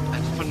car,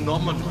 and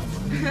phenomenal.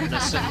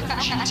 Listen,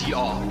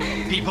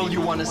 GTR. People,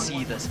 you want to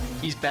see this.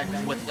 He's back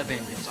with a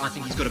vengeance. I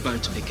think he's got a bone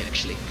to pick,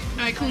 actually. All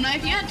right, cool. Now,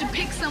 if you had to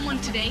pick someone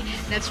today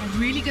that's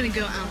really going to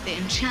go out there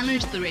and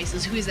challenge the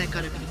races, who is that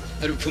got to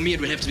be? For me,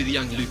 it would have to be the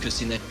young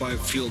Lukas in that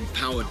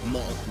biofuel-powered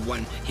Mark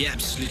 1. He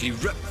absolutely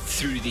ripped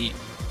through the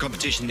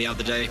competition the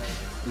other day.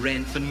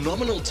 Ran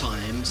phenomenal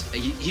times.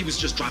 He was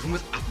just driving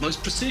with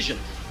utmost precision.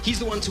 He's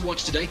the one to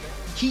watch today.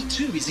 He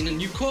too is in a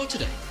new car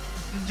today.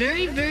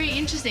 Very, very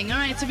interesting. All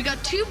right, so we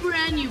got 2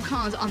 brand new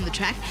cars on the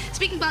track.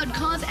 Speaking about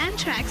cars and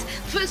tracks,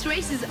 first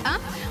race is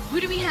up. Who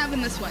do we have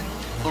in this one?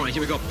 All right,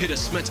 here we got Peter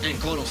Smit and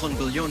Carlo van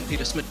Biljon.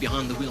 Peter Smit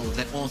behind the wheel of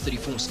that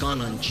R34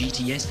 Skyline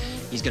GTS.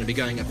 He's going to be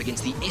going up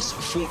against the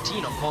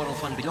S14 of Carlo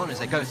van Biljon as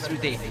they go through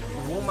their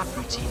warm-up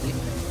routine.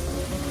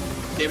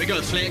 There we go,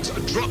 the flags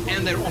drop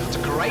and they're off to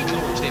great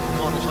launch there for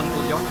Carlo van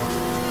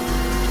Biljon.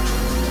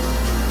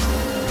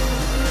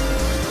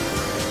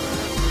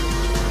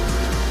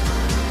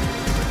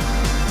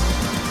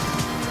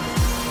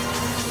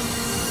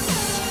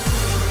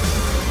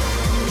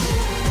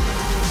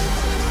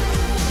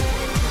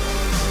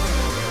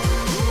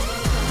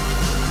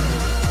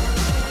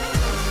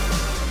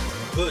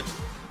 Good.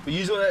 We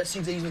use all that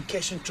things they use in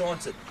cash and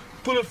transit.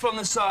 Pull it from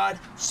the side,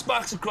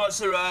 sparks across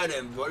the road,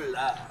 and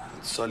voila.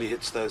 Solly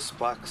hits those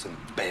sparks and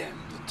bam,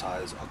 the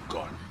tires are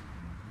gone.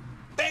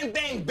 Bang,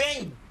 bang,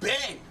 bang,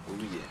 bang! Oh,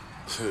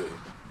 yeah.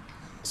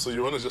 So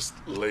you want to just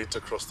lay it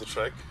across the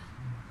track?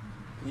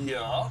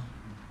 Yeah.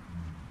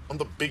 On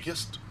the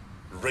biggest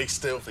race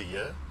day of the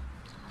year?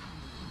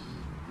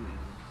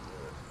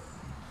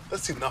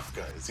 That's enough,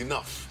 guys,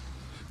 enough.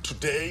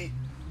 Today,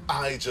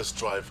 I just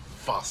drive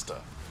faster.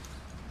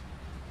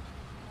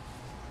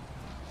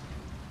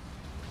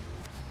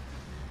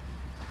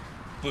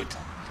 But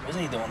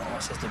wasn't he the one who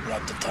asked us to blow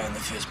up the toe in the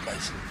first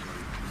place?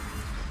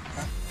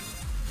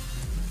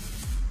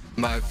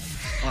 Mo,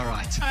 all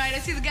right. All right, I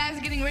see the guys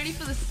are getting ready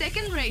for the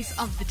second race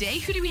of the day.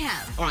 Who do we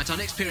have? All right, our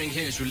next pairing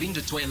here is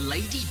Rulinda Toy, a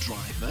lady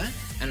driver,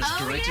 and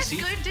it's great to see.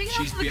 Go dig it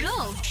up for the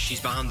girls. She's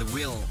behind the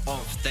wheel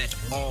of that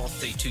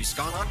R32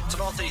 Skyline. It's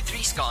an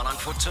R33 Skyline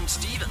for Tim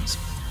Stevens.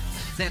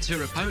 That's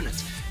her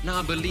opponent. Now,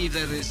 I believe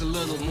there is a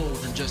little more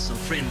than just some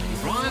friendly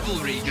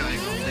rivalry going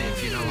on there,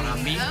 if you know what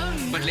I mean.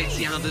 But let's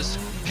see how this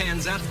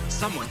pans out.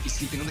 Someone is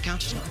sleeping on the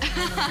couch tonight.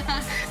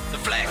 The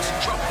flags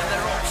drop and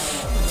they're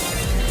off.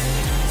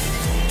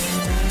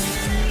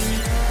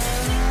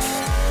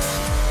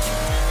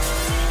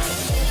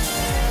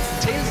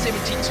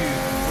 10:72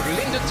 for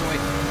Linda Toy.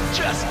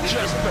 Just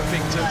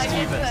perfect, Tim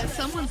Stevens.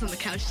 Someone's on the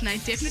couch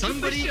tonight, definitely.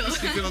 Somebody for sure. is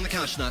sleeping on the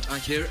couch tonight. I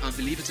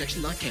believe it's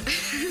actually like him.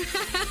 You've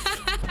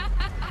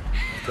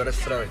got to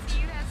throw it.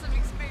 You have some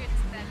experience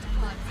in that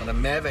department. And a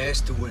Maver has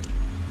to win.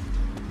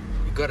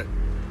 You got it.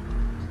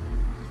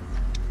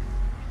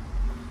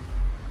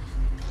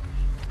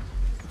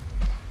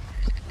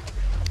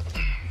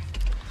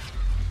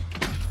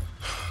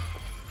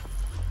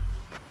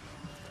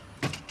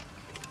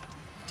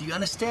 Do you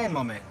understand,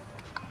 my man?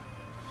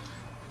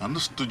 I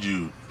understood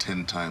you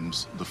 10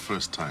 times the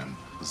first time,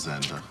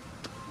 Xander.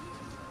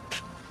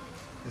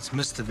 It's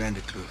Mr.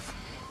 Vanderkloof.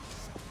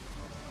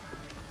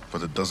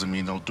 But it doesn't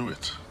mean I'll do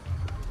it.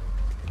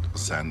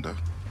 Xander.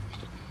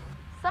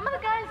 Some of the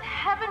guys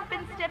haven't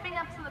been stepping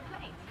up to the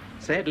plate.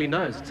 Sadly,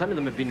 no. Some of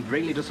them have been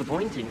really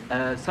disappointing.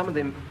 Some of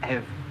them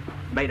have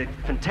made a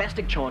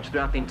fantastic charge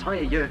throughout the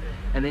entire year,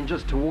 and then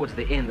just towards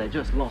the end, they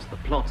just lost the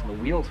plot and the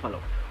wheels fell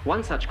off.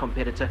 One such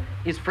competitor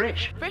is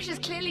Fresh. Fresh has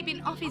clearly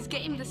been off his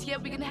game this year.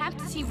 We're going to have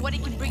to see what he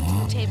can bring to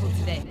the table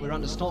today. We're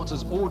under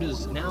starters'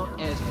 orders now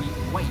as we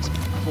wait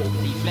for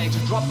the flag to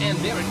drop, and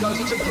there it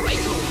goes. It's a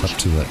great launch. Up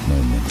to that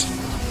moment,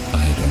 I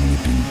had only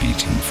been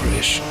beating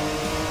Fresh.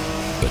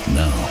 But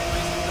now,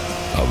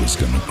 I was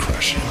going to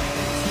crush him.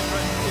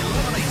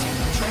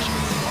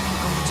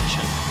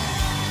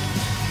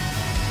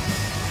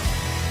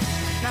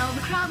 Now,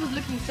 the crowd was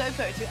looking so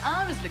forward to,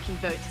 I was looking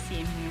forward to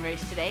seeing him in the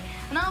race today.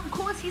 And now, of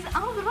course, he's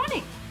out of the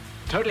running.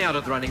 Totally out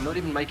of the running, not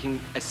even making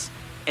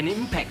an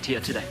impact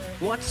here today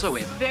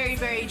whatsoever. Very,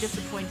 very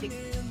disappointing.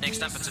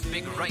 Next up, it's a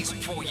big race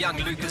for young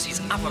Lukas. He's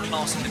upper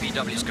class in the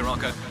VW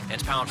Scirocco.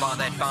 It's powered by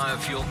that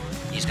biofuel.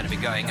 He's going to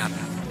be going up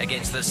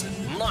against this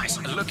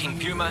nice-looking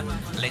Puma.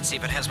 Let's see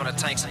if it has what it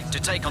takes to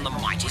take on the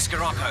mighty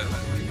Scirocco.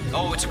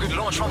 Oh, it's a good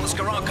launch from the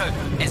Scirocco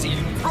as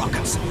he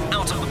rockets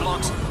out of the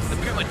blocks. The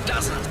Puma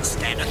doesn't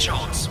stand a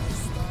chance.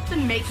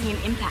 Been making an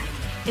impact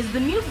is the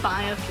new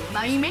biofuel.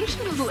 Now, you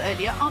mentioned a little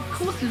earlier, of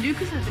course,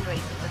 Lukas has been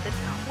racing with it.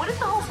 What is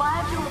the whole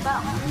biofuel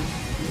about?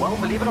 Well,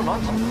 believe it or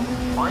not,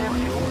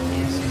 biofuel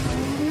is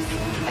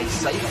a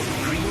safe,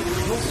 green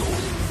fuel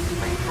source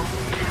made from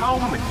cow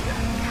manure.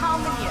 Cow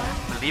manure.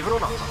 Believe it or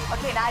not.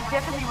 Okay, now I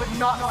definitely would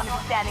not want to be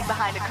standing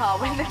behind a car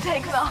when it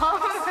takes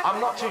off. I'm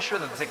not too sure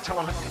that the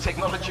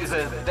technologies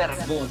are that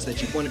advanced that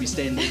you'd want to be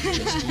standing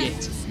just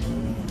yet.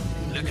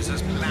 Lukas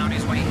has plowed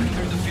his way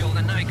through the field,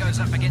 and now he goes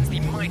up against the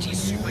mighty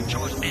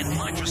supercharged and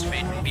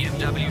nitrous-fed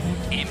BMW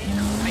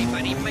M3,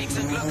 but he makes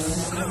it look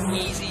so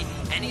easy,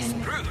 and he's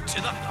through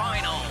to the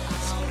finals.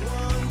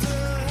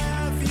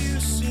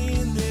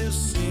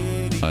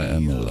 I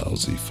am a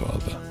lousy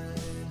father.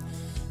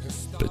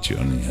 But you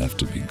only have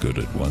to be good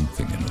at one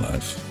thing in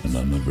life, and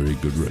I'm a very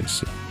good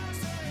racer.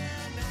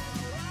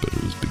 But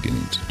it was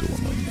beginning to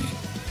dawn on me.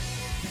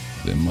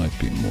 There might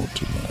be more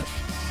to life.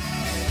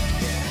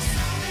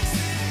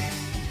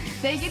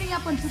 They're getting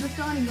up onto the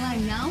starting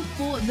line now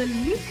for the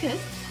Lukas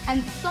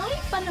and Solly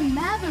van der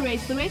Merwe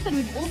race, the race that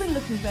we've all been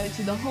looking forward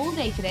to the whole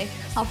day today,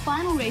 our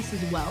final race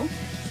as well.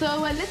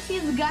 So let's see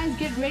as the guys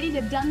get ready.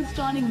 They've done the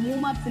starting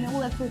warm-ups and all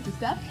that sort of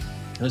stuff.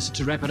 So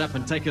to wrap it up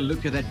and take a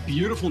look at that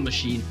beautiful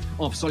machine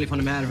of Solly van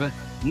der Merwe,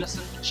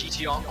 Nissan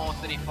GTR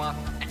R35,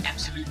 an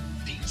absolute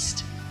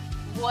beast.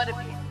 What a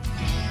beast.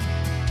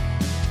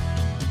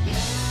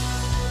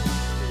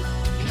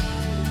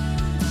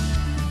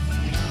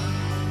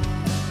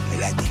 Hey,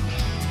 laddie,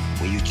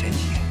 were you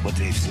changing? What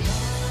race?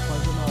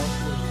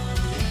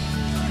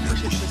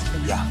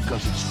 Yeah,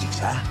 close to 6,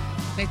 huh?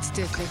 Let's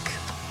do it, Luke.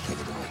 Take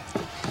it away.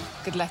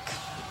 Good luck.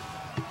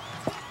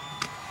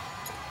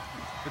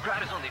 The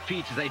crowd is on their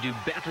feet as they do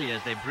battle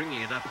as they're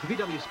bringing it up. The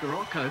VW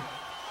Scirocco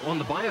on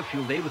the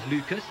biofuel there with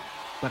Lukas,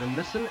 but a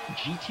Nissan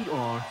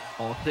GTR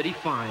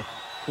R35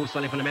 for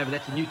Solly van der Merwe.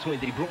 That's a new toy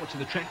that he brought to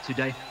the track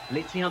today.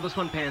 Let's see how this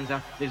one pans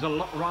out. There's a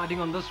lot riding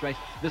on this race.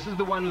 This is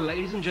the one,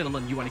 ladies and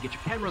gentlemen, you want to get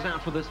your cameras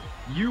out for this.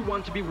 You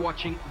want to be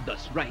watching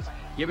this race.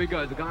 Here we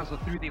go. The guys are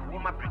through their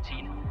warm-up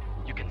routine.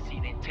 You can see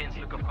the intense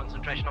look of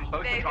concentration on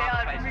both the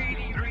driver faces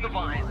really through the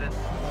visors.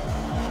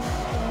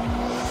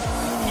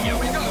 Here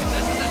we go.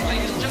 This is it,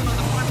 ladies and gentlemen.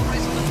 The final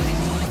race of the day.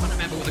 Solly van der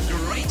Merwe with a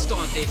great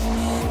start there.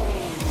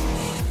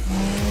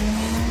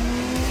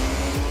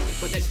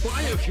 But that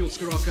biofuel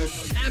Scirocco,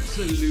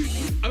 absolutely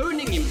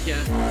owning him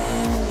here.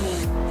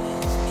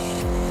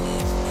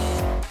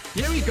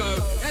 Here we go,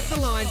 at the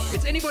line,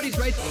 it's anybody's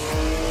race.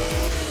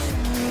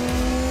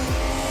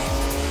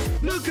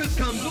 Lukas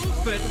comes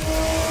off it.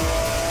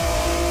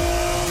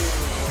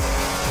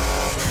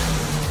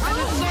 And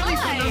it's only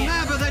from the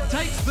Mava that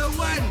takes the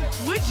win.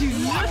 Would you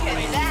look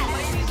at that?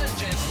 Ladies and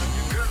gentlemen,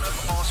 you couldn't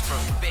have asked for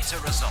a better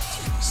result.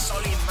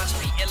 Solly must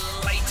be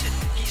elated.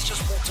 He's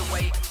just walked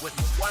away with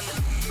 1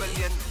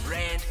 million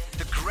rand,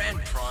 the grand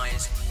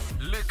prize.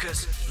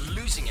 Lukas,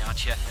 losing out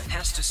here,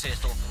 has to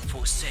settle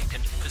for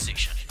second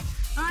position.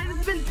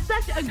 It's been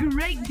such a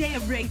great day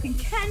of racing.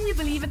 Can you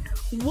believe it?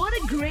 What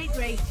a great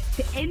race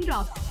to end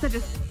off such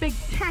a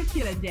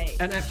spectacular day.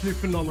 An absolute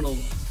phenomenal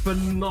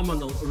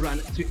run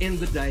to end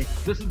the day.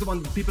 This is the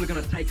one people are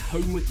going to take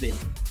home with them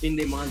in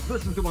their minds.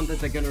 This is the one that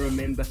they're going to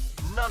remember.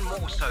 None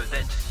more so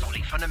than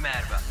Solly van der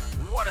Merwe.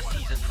 What a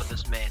season for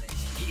this man.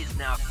 He is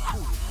now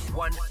cool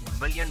 1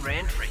 million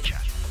rand richer.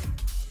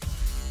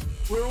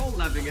 We're all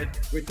loving it.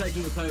 We're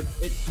taking this home.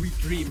 It's sweet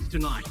dreams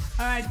tonight.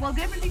 All right, well,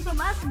 definitely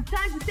from us, it's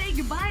time to say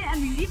goodbye,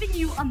 and we're leaving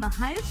you on the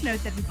highest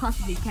note that we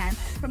possibly can.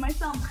 From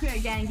myself, Queer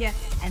Gang here,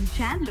 and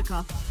Chad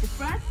Lukas, it's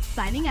Brad,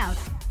 signing out.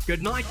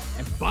 Good night,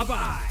 and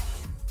bye-bye.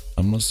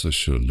 I'm not so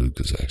sure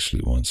Lukas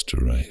actually wants to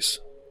race.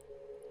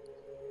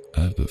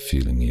 I have a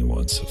feeling he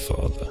wants a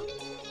father.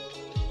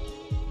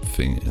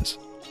 Thing is,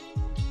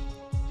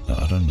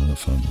 I don't know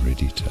if I'm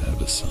ready to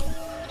have a son.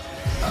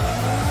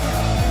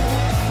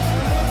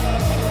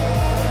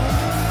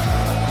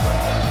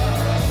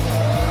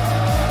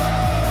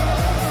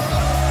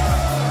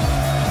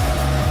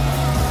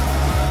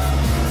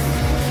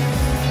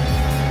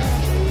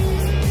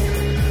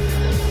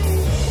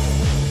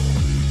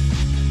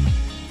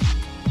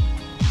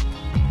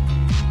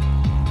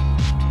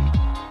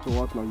 So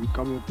what now? You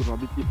come here to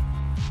rub it in?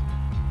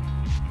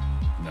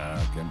 Nah,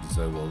 I came to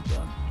say well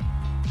done.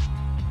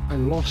 I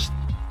lost.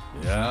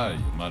 Yeah,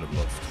 you might have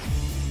lost.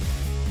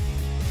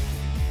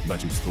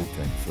 But you still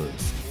came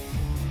first.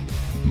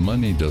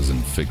 Money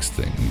doesn't fix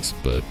things,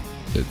 but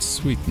it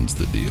sweetens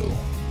the deal.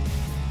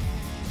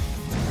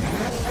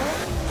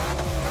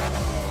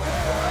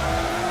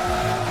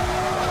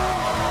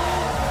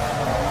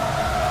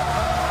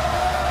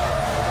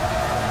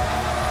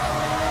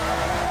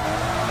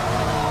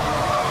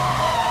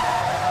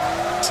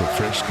 So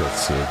Fresh got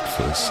served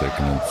first,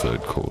 second and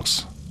third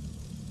course.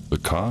 The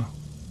car?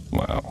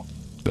 Wow,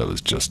 that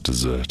was just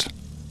dessert.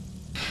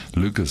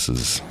 Lukas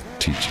is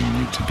teaching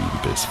me to be the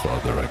best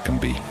father I can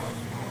be,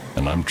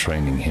 and I'm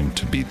training him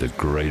to be the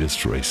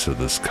greatest racer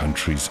this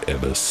country's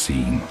ever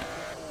seen.